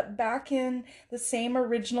ends up back in the same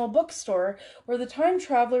original bookstore, where the time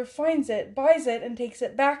traveler finds it, buys it, and takes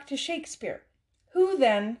it back to Shakespeare, who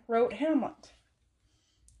then wrote Hamlet.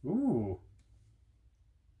 Ooh.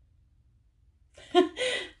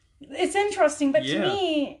 It's interesting, but Yeah. to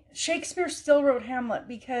me, Shakespeare still wrote Hamlet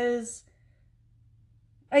because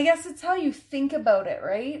I guess it's how you think about it,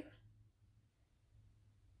 right?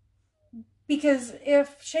 Because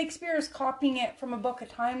if Shakespeare is copying it from a book of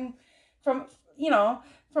time, from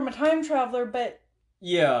a time traveler, but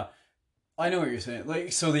Yeah, I know what you're saying.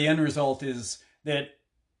 Like, so the end result is that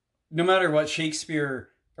no matter what, Shakespeare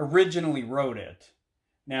originally wrote it.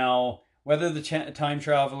 Now, whether the time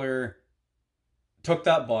traveler took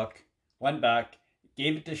that book, went back,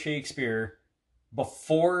 gave it to Shakespeare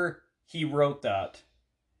before he wrote that,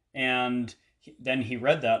 and then he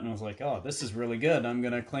read that and was like, oh, this is really good. I'm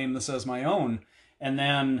going to claim this as my own. And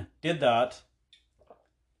then did that.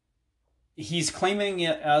 He's claiming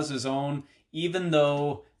it as his own, even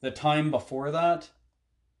though the time before that,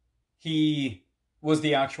 he was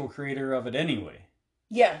the actual creator of it anyway.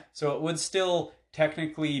 yeah, So it would still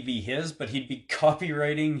technically be his, but he'd be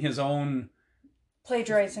copywriting his own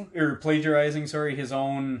plagiarizing. his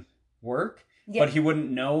own work. Yeah. But he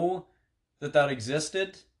wouldn't know that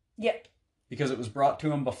existed. Yeah. Because it was brought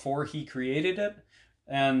to him before he created it.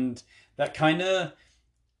 And that kind of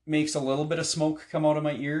makes a little bit of smoke come out of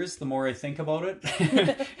my ears the more I think about it.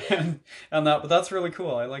 But that's really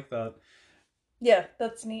cool. I like that. Yeah,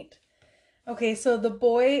 that's neat. Okay, so the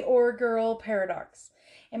boy or girl paradox.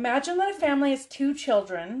 Imagine that a family has two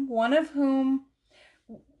children, one of whom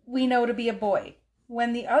we know to be a boy.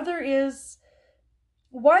 When the other is...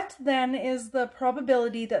 What then is the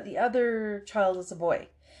probability that the other child is a boy?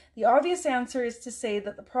 The obvious answer is to say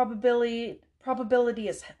that the probability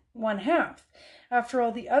is 1/2. After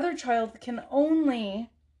all, the other child can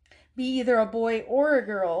only be either a boy or a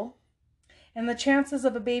girl, and the chances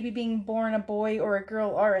of a baby being born a boy or a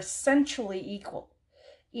girl are essentially equal.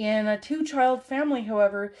 In a two-child family,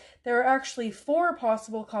 however, there are actually 4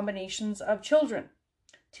 possible combinations of children.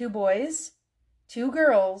 2 boys, 2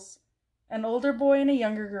 girls, an older boy and a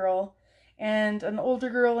younger girl, and an older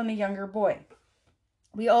girl and a younger boy.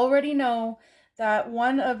 We already know that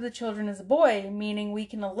one of the children is a boy, meaning we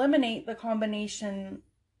can eliminate the combination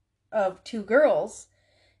of 2 girls,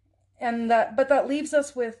 but that leaves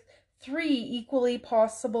us with 3 equally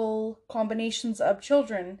possible combinations of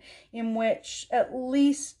children in which at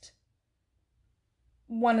least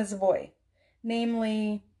one is a boy,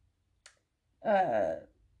 namely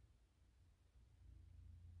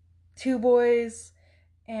 2 boys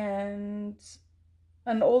and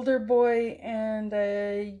an older boy and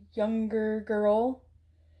a younger girl,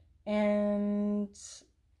 and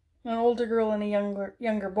an older girl and a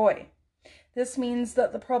younger boy. This means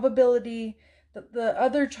that the probability that the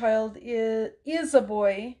other child is a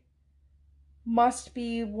boy must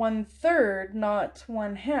be 1/3, not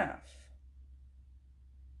 1/2.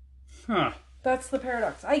 Huh. That's the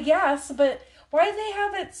paradox, I guess, but why do they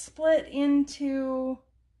have it split into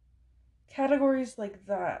categories like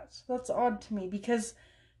that? That's odd to me, because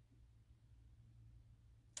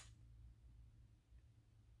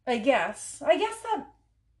I guess that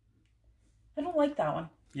I don't like that one.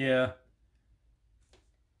 Yeah.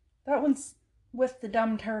 That one's with the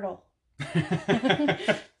dumb turtle.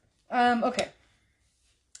 Okay.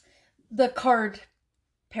 The card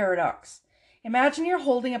paradox. Imagine you're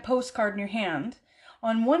holding a postcard in your hand.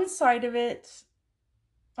 On one side of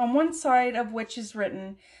which is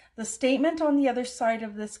written, the statement on the other side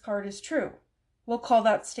of this card is true. We'll call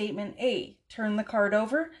that statement A. Turn the card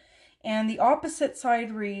over, and the opposite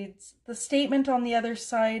side reads, the statement on the other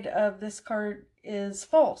side of this card is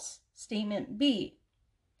false. Statement B.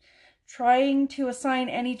 Trying to assign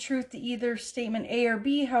any truth to either statement A or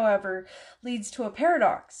B, however, leads to a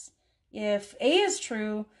paradox. If A is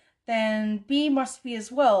true, then B must be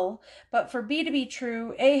as well. But for B to be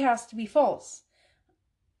true, A has to be false.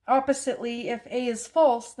 Oppositely, if A is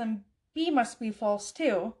false, then B must be false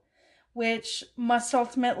too, which must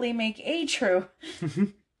ultimately make A true.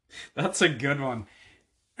 That's a good one.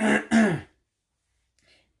 And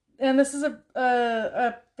this is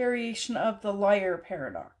a variation of the liar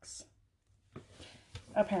paradox,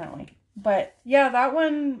 apparently. But yeah, that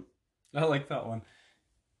one... I like that one.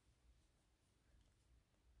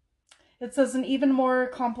 It says an even more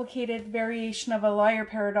complicated variation of a liar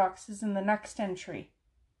paradox is in the next entry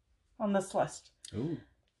on this list. Ooh.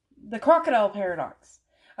 The crocodile paradox.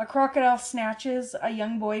 A crocodile snatches a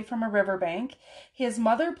young boy from a riverbank. His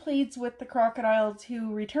mother pleads with the crocodile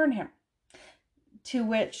to return him, to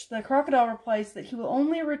which the crocodile replies that he will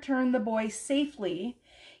only return the boy safely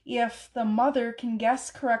if the mother can guess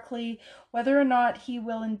correctly whether or not he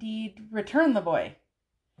will indeed return the boy.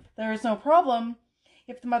 There is no problem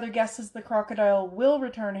if the mother guesses the crocodile will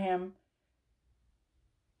return him.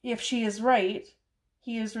 If she is right,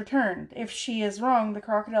 he is returned. If she is wrong, the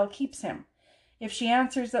crocodile keeps him. If she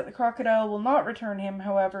answers that the crocodile will not return him,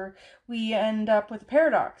 however, we end up with a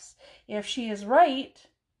paradox. If she is right,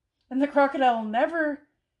 then the crocodile never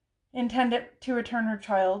intended to return her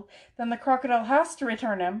child, then the crocodile has to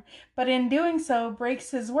return him, but in doing so breaks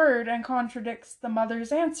his word and contradicts the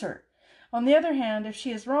mother's answer. On the other hand, if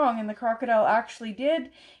she is wrong and the crocodile actually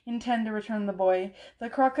did intend to return the boy, the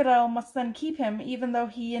crocodile must then keep him even though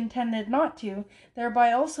he intended not to,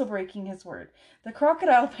 thereby also breaking his word. The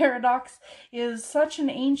crocodile paradox is such an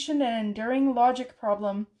ancient and enduring logic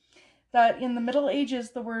problem that in the Middle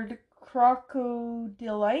Ages the word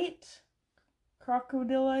crocodilite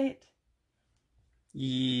Crocodilite,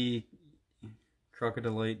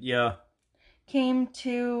 yeah. came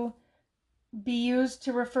to be used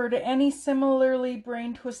to refer to any similarly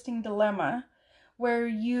brain-twisting dilemma where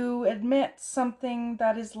you admit something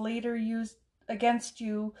that is later used against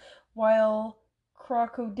you, while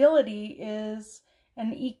crocodility is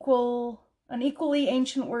an equally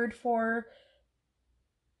ancient word for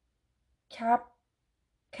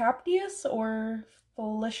captious or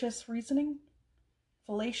fallacious reasoning.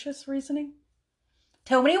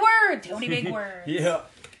 Too many words, too many big words. Yeah.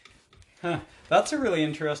 Huh. That's a really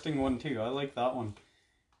interesting one too. I like that one.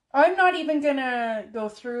 I'm not even gonna go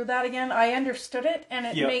through that again. I understood it, and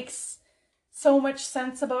it makes so much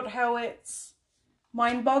sense about how it's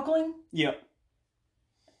mind-boggling. Yep.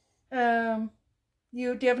 Do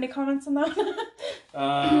you have any comments on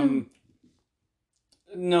that?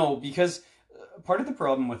 No, because part of the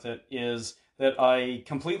problem with it is that I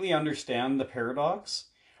completely understand the paradox,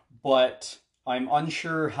 but I'm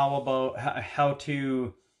unsure how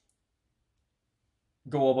to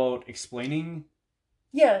go about explaining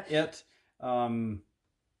it. And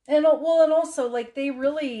also, like, they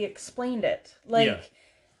really explained it. Like,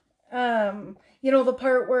 the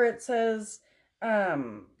part where it says,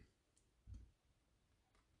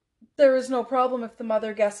 there is no problem if the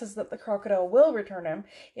mother guesses that the crocodile will return him.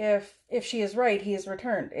 If she is right, he is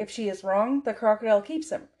returned. If she is wrong, the crocodile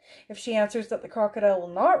keeps him. If she answers that the crocodile will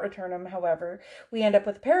not return him, however, we end up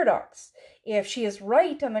with a paradox. If she is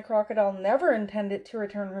right and the crocodile never intended to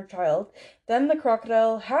return her child, then the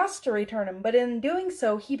crocodile has to return him. But in doing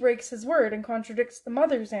so, he breaks his word and contradicts the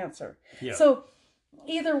mother's answer. Yeah. So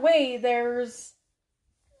either way, there's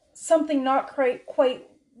something not quite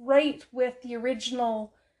right with the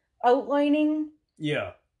original outlining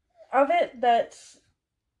of it, that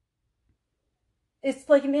it's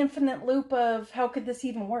like an infinite loop of how could this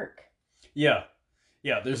even work. Yeah,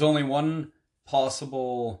 there's only one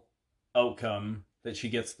possible outcome that she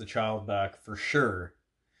gets the child back for sure,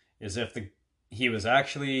 is if he was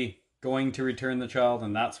actually going to return the child,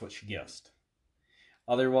 and that's what she guessed.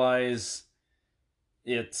 Otherwise,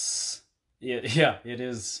 it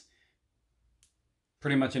is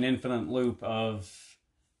pretty much an infinite loop of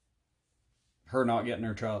her not getting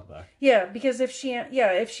her child back. Yeah, because if she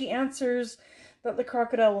answers that the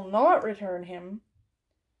crocodile will not return him,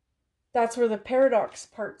 that's where the paradox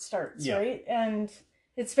part starts, right? And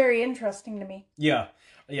it's very interesting to me. Yeah,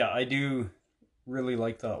 I do really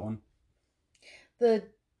like that one. The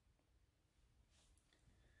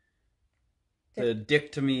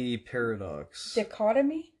dichotomy paradox.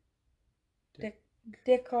 Dichotomy?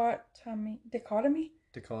 Dichotomy?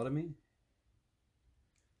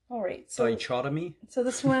 All right. So, dichotomy? So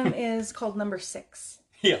this one is called number 6.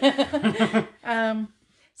 Yeah.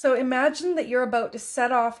 So imagine that you're about to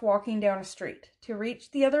set off walking down a street. To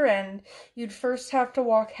reach the other end, you'd first have to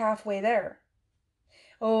walk halfway there.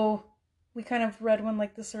 Oh, we kind of read one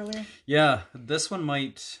like this earlier. Yeah, this one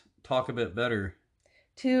might talk a bit better.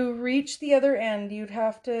 To reach the other end, you'd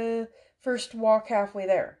have to first walk halfway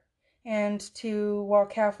there. And to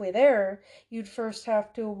walk halfway there, you'd first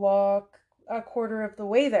have to walk a quarter of the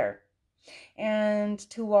way there. And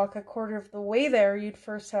to walk a quarter of the way there, you'd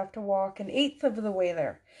first have to walk an eighth of the way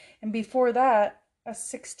there. And before that, a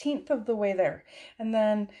 16th of the way there. And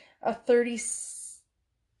then a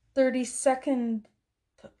 32nd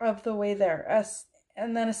of the way there.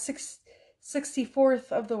 And then a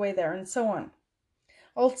 64th of the way there, and so on.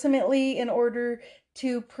 Ultimately, in order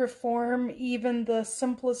to perform even the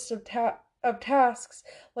simplest of tasks,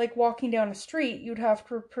 like walking down a street, you'd have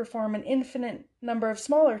to perform an infinite number of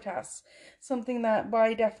smaller tasks, something that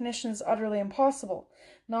by definition is utterly impossible.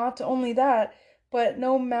 Not only that, but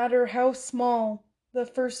no matter how small the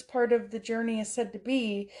first part of the journey is said to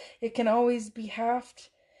be, it can always be halved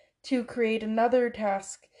to create another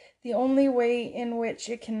task. The only way in which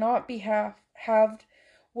it cannot be halved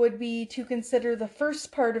would be to consider the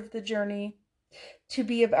first part of the journey to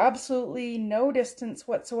be of absolutely no distance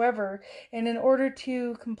whatsoever, and in order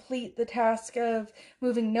to complete the task of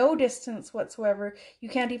moving no distance whatsoever, you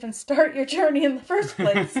can't even start your journey in the first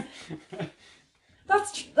place.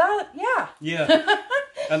 Yeah. Yeah.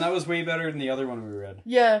 And that was way better than the other one we read.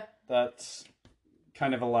 Yeah. That's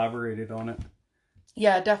kind of elaborated on it.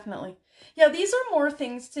 Yeah, definitely. Yeah, these are more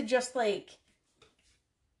things to just, like,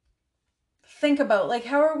 think about. Like,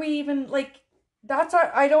 how are we even, like,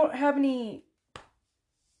 I don't have any,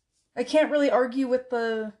 I can't really argue with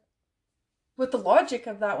the logic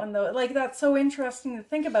of that one, though. Like, that's so interesting to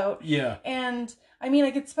think about. Yeah. And, I mean,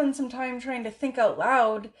 I could spend some time trying to think out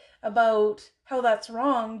loud about how that's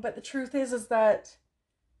wrong, but the truth is that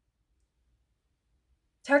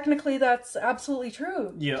technically that's absolutely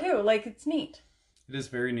true, too. Like, it's neat. It is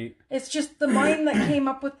very neat. It's just the mind that came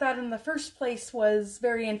up with that in the first place was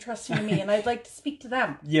very interesting to me, and I'd like to speak to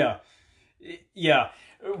them. Yeah. Yeah.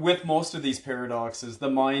 With most of these paradoxes, the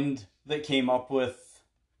mind that came up with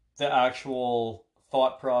the actual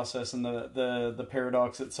thought process and the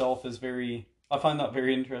paradox itself is I find that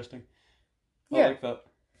very interesting. I like that.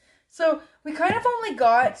 So we kind of only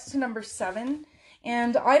got to number 7,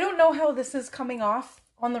 and I don't know how this is coming off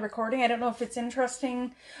on the recording. I don't know if it's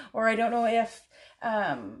interesting, or I don't know if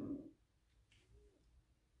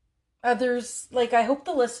others, like, I hope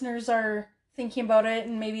the listeners are thinking about it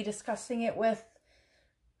and maybe discussing it with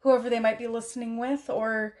whoever they might be listening with,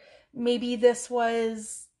 or maybe this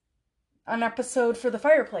was an episode for the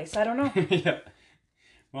fireplace. I don't know. Yeah.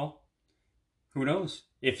 Well, who knows?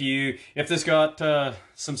 If this got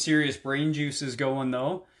some serious brain juices going,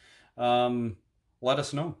 though, let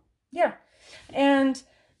us know. Yeah. And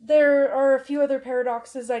there are a few other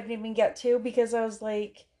paradoxes I didn't even get to because I was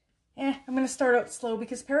like, I'm going to start out slow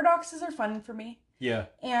because paradoxes are fun for me. Yeah.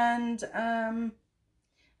 And, I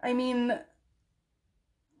mean,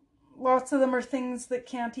 lots of them are things that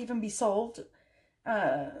can't even be solved.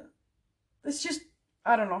 It's just,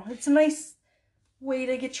 I don't know. It's a nice way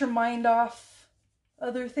to get your mind off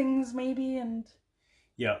other things, maybe, and...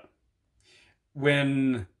 Yeah.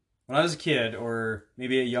 When I was a kid, or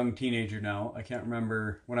maybe a young teenager now, I can't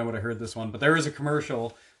remember when I would have heard this one, but there was a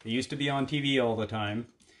commercial that used to be on TV all the time,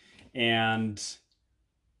 and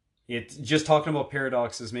it just talking about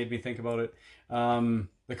paradoxes made me think about it.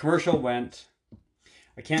 The commercial went,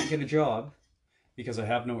 I can't get a job because I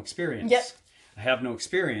have no experience. Yep. I have no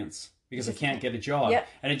experience because I can't get a job. Yep.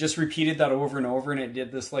 And it just repeated that over and over, and it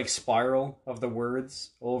did this like spiral of the words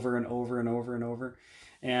over and over and over and over.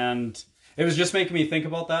 And it was just making me think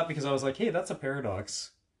about that because I was like, hey, that's a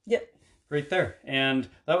paradox. Yep. Right there. And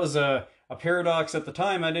that was a paradox at the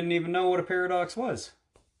time. I didn't even know what a paradox was.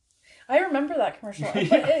 I remember that commercial. Yeah.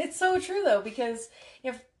 But it's so true, though, because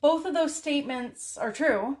if both of those statements are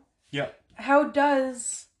true, yeah, how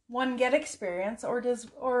does one get experience, or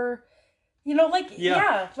like,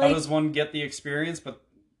 how does one get the experience, but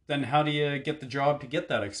then how do you get the job to get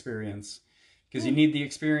that experience? Because you need the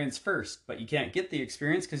experience first, but you can't get the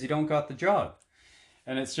experience because you don't got the job.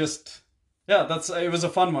 And it's just, it was a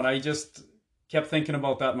fun one. I just kept thinking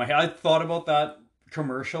about that in my head. I thought about that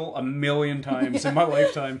commercial a million times in my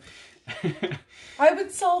lifetime. I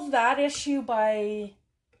would solve that issue by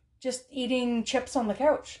just eating chips on the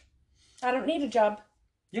couch. I don't need a job.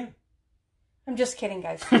 Yeah. I'm just kidding,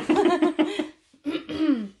 guys.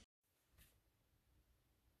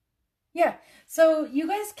 Yeah. So you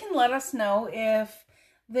guys can let us know if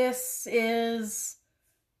this is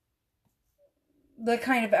the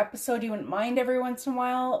kind of episode you wouldn't mind every once in a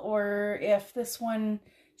while, or if this one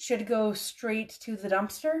should go straight to the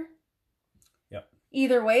dumpster. Yep.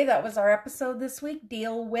 Either way, that was our episode this week.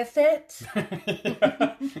 Deal with it.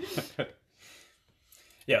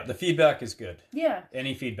 Yeah, the feedback is good. Yeah.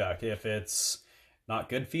 Any feedback. If it's not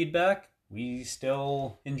good feedback, we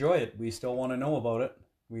still enjoy it. We still want to know about it.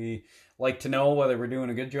 We like to know whether we're doing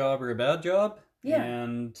a good job or a bad job. Yeah.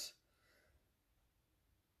 And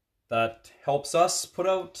that helps us put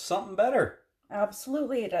out something better.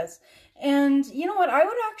 Absolutely it does. And you know what? I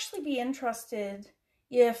would actually be interested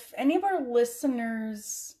if any of our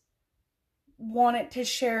listeners wanted to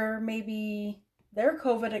share maybe their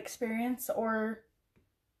COVID experience or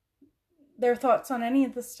their thoughts on any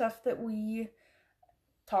of the stuff that we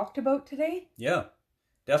talked about today. Yeah,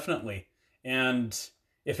 definitely. And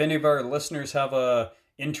if any of our listeners have a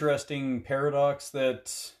interesting paradox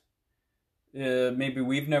that maybe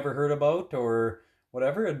we've never heard about or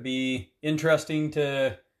whatever, it'd be interesting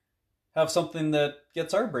to have something that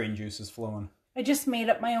gets our brain juices flowing. I just made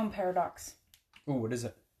up my own paradox. Ooh, what is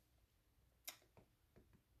it?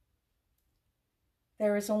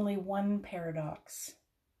 There is only one paradox,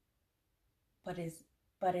 but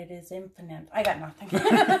it is infinite. I got nothing.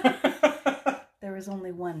 There is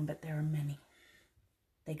only one, but there are many.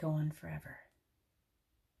 They go on forever.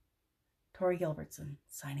 Tori Gilbertson,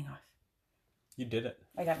 signing off. You did it.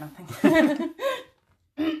 I got nothing.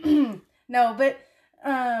 No, but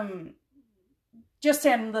just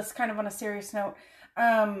to end this kind of on a serious note,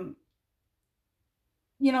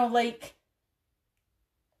 you know, like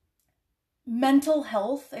mental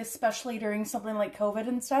health, especially during something like COVID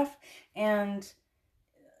and stuff, and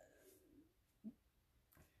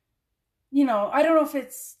you know, I don't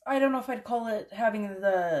know if I'd call it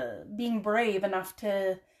being brave enough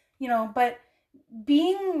to, you know, but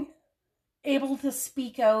being able to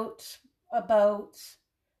speak out about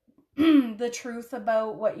the truth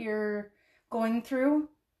about what you're going through,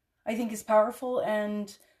 I think is powerful.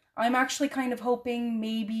 And I'm actually kind of hoping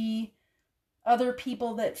maybe other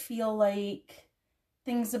people that feel like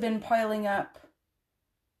things have been piling up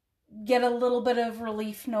get a little bit of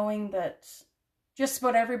relief knowing that just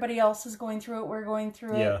about everybody else is going through it. We're going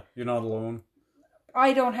through it. Yeah, you're not alone.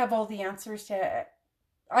 I don't have all the answers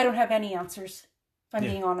I don't have any answers, if I'm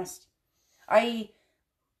being honest.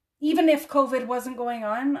 Even if COVID wasn't going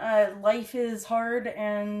on, life is hard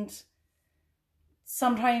and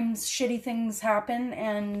sometimes shitty things happen,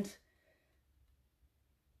 and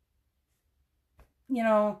you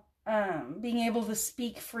know, being able to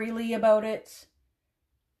speak freely about it,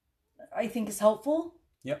 I think is helpful.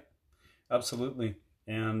 Yep, absolutely.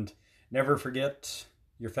 And never forget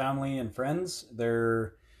your family and friends.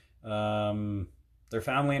 They're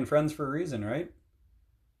family and friends for a reason, right?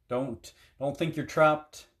 Don't think you're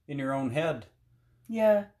trapped in your own head.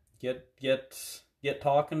 Yeah. Get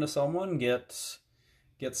talking to someone. Get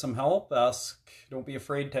some help. Don't be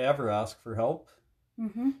afraid to ever ask for help.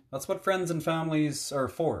 Mm-hmm. That's what friends and families are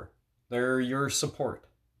for. They're your support.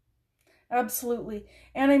 Absolutely.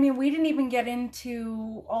 And I mean, we didn't even get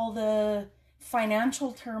into all the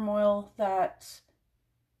financial turmoil that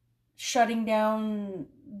shutting down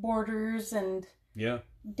borders and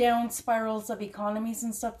down spirals of economies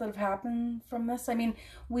and stuff that have happened from this. I mean,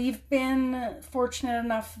 we've been fortunate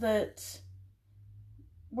enough that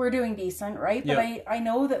we're doing decent, right? But I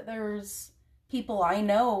know that there's people I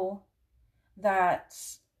know that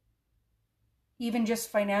even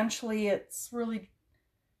just financially, it's really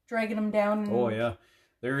dragging them down. Oh yeah,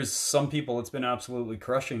 there's some people it's been absolutely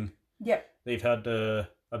crushing. Yep. They've had a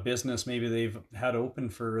business maybe they've had open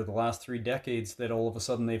for the last 3 decades that all of a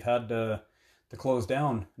sudden they've had to close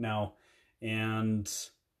down now, and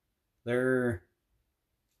they're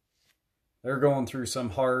going through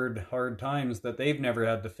some hard times that they've never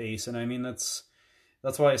had to face. And I mean, that's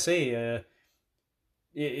why I say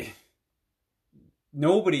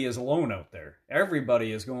nobody is alone out there.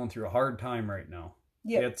 Everybody is going through a hard time right now.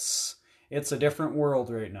 Yeah. It's a different world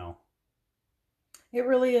right now. It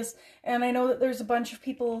really is. And I know that there's a bunch of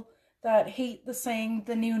people that hate the saying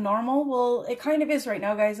the new normal. Well, it kind of is right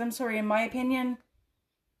now, guys. I'm sorry. In my opinion,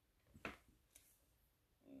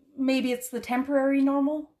 maybe it's the temporary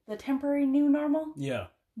normal, the temporary new normal. Yeah.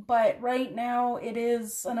 But right now it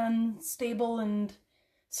is an unstable and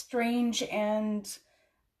strange and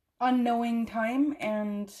unknowing time,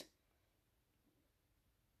 and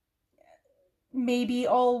maybe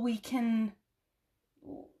all we can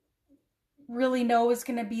really know is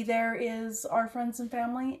going to be there is our friends and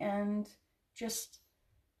family, and just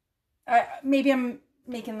maybe I'm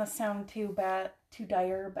making this sound too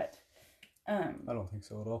dire, but I don't think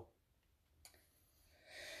so at all.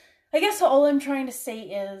 I guess all I'm trying to say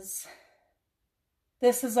is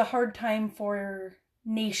this is a hard time for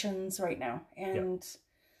nations right now, and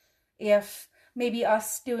if maybe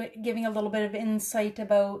us giving a little bit of insight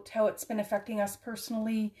about how it's been affecting us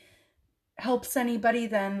personally helps anybody,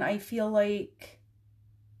 then I feel like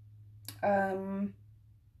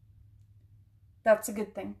that's a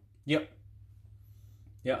good thing. Yep.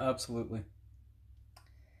 Yeah, absolutely.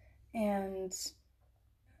 And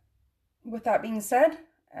with that being said,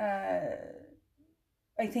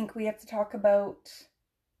 I think we have to talk about,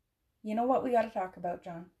 you know what we got to talk about,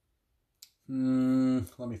 John?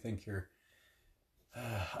 Let me think here.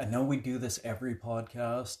 I know we do this every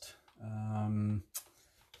podcast.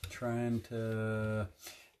 Trying to...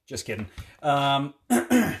 Just kidding.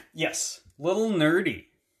 Yes, little nerdy.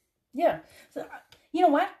 Yeah. So, you know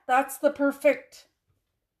what? That's the perfect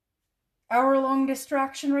hour-long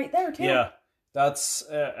distraction right there, too. Yeah, that's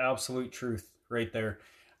absolute truth right there.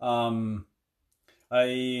 One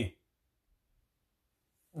of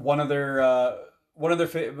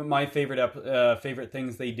my favorite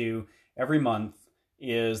things they do every month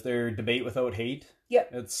is their debate without hate.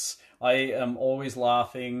 Yep. I am always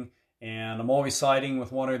laughing and I'm always siding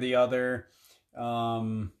with one or the other.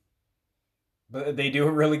 But they do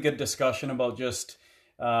a really good discussion about just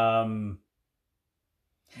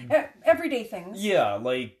everyday things. Yeah,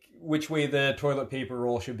 like which way the toilet paper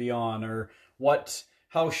roll should be on, or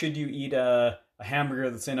how should you eat a hamburger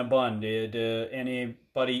that's in a bun? Did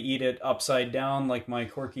anybody eat it upside down like my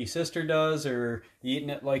quirky sister does, or eating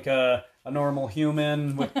it like a normal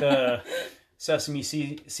human with the sesame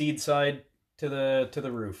seed side to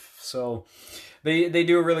the roof? So they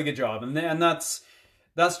do a really good job, and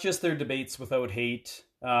that's just their debates without hate.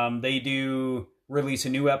 They do release a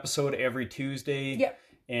new episode every Tuesday. Yep.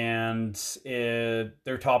 And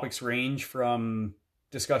their topics range from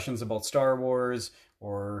discussions about Star Wars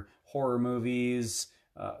or horror movies.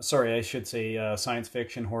 Sorry, I should say science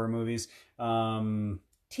fiction horror movies.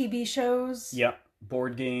 TV shows. Yep.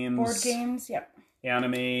 Board games. Yep.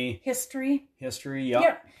 Anime. History. Yep.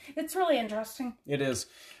 Yeah. It's really interesting. It is.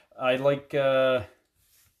 I like... there's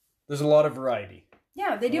a lot of variety.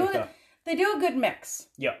 Yeah, they do a good mix.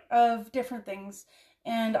 Yeah. Of different things.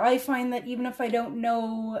 And I find that even if I don't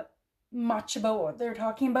know much about what they're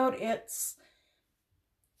talking about, it's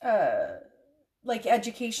like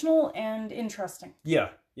educational and interesting. Yeah.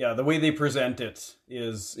 The way they present it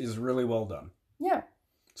is really well done. Yeah.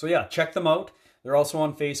 So yeah, check them out. They're also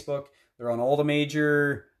on Facebook. They're on all the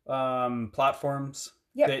major platforms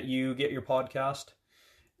that you get your podcast.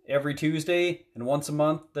 Every Tuesday and once a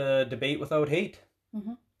month, the debate without hate.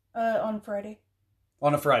 Mm-hmm. On Friday.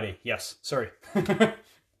 On a Friday, yes. Sorry.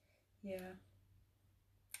 Yeah.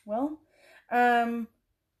 Well,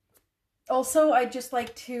 also, I'd just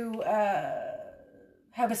like to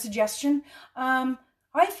have a suggestion. I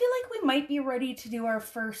feel like we might be ready to do our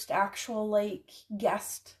first actual,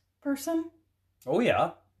 guest person. Oh,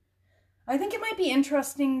 yeah. I think it might be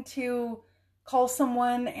interesting to call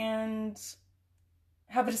someone and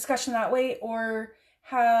have a discussion that way, or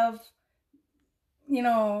have,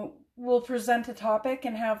 we'll present a topic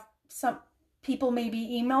and have some people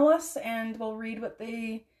maybe email us and we'll read what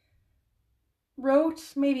they wrote,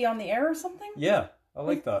 maybe on the air or something. Yeah, I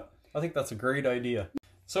like that. I think that's a great idea.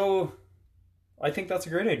 So, I think that's a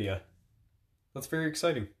great idea. That's very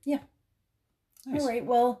exciting. Yeah. Nice. All right,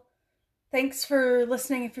 well, thanks for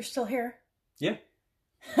listening if you're still here. Yeah.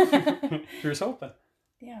 Here's hoping.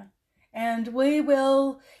 Yeah. And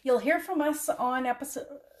you'll hear from us on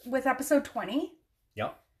episode 20. Yeah.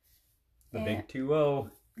 The big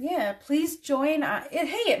 2-0. Yeah, please join.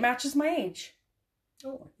 It matches my age.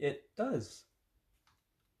 Oh, it does.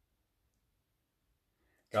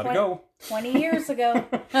 Gotta go. 20 years ago.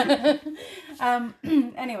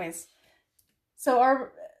 Anyways, so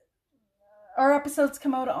our episodes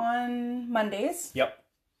come out on Mondays. Yep.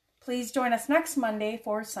 Please join us next Monday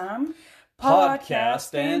for some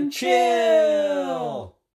Podcast and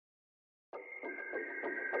Chill.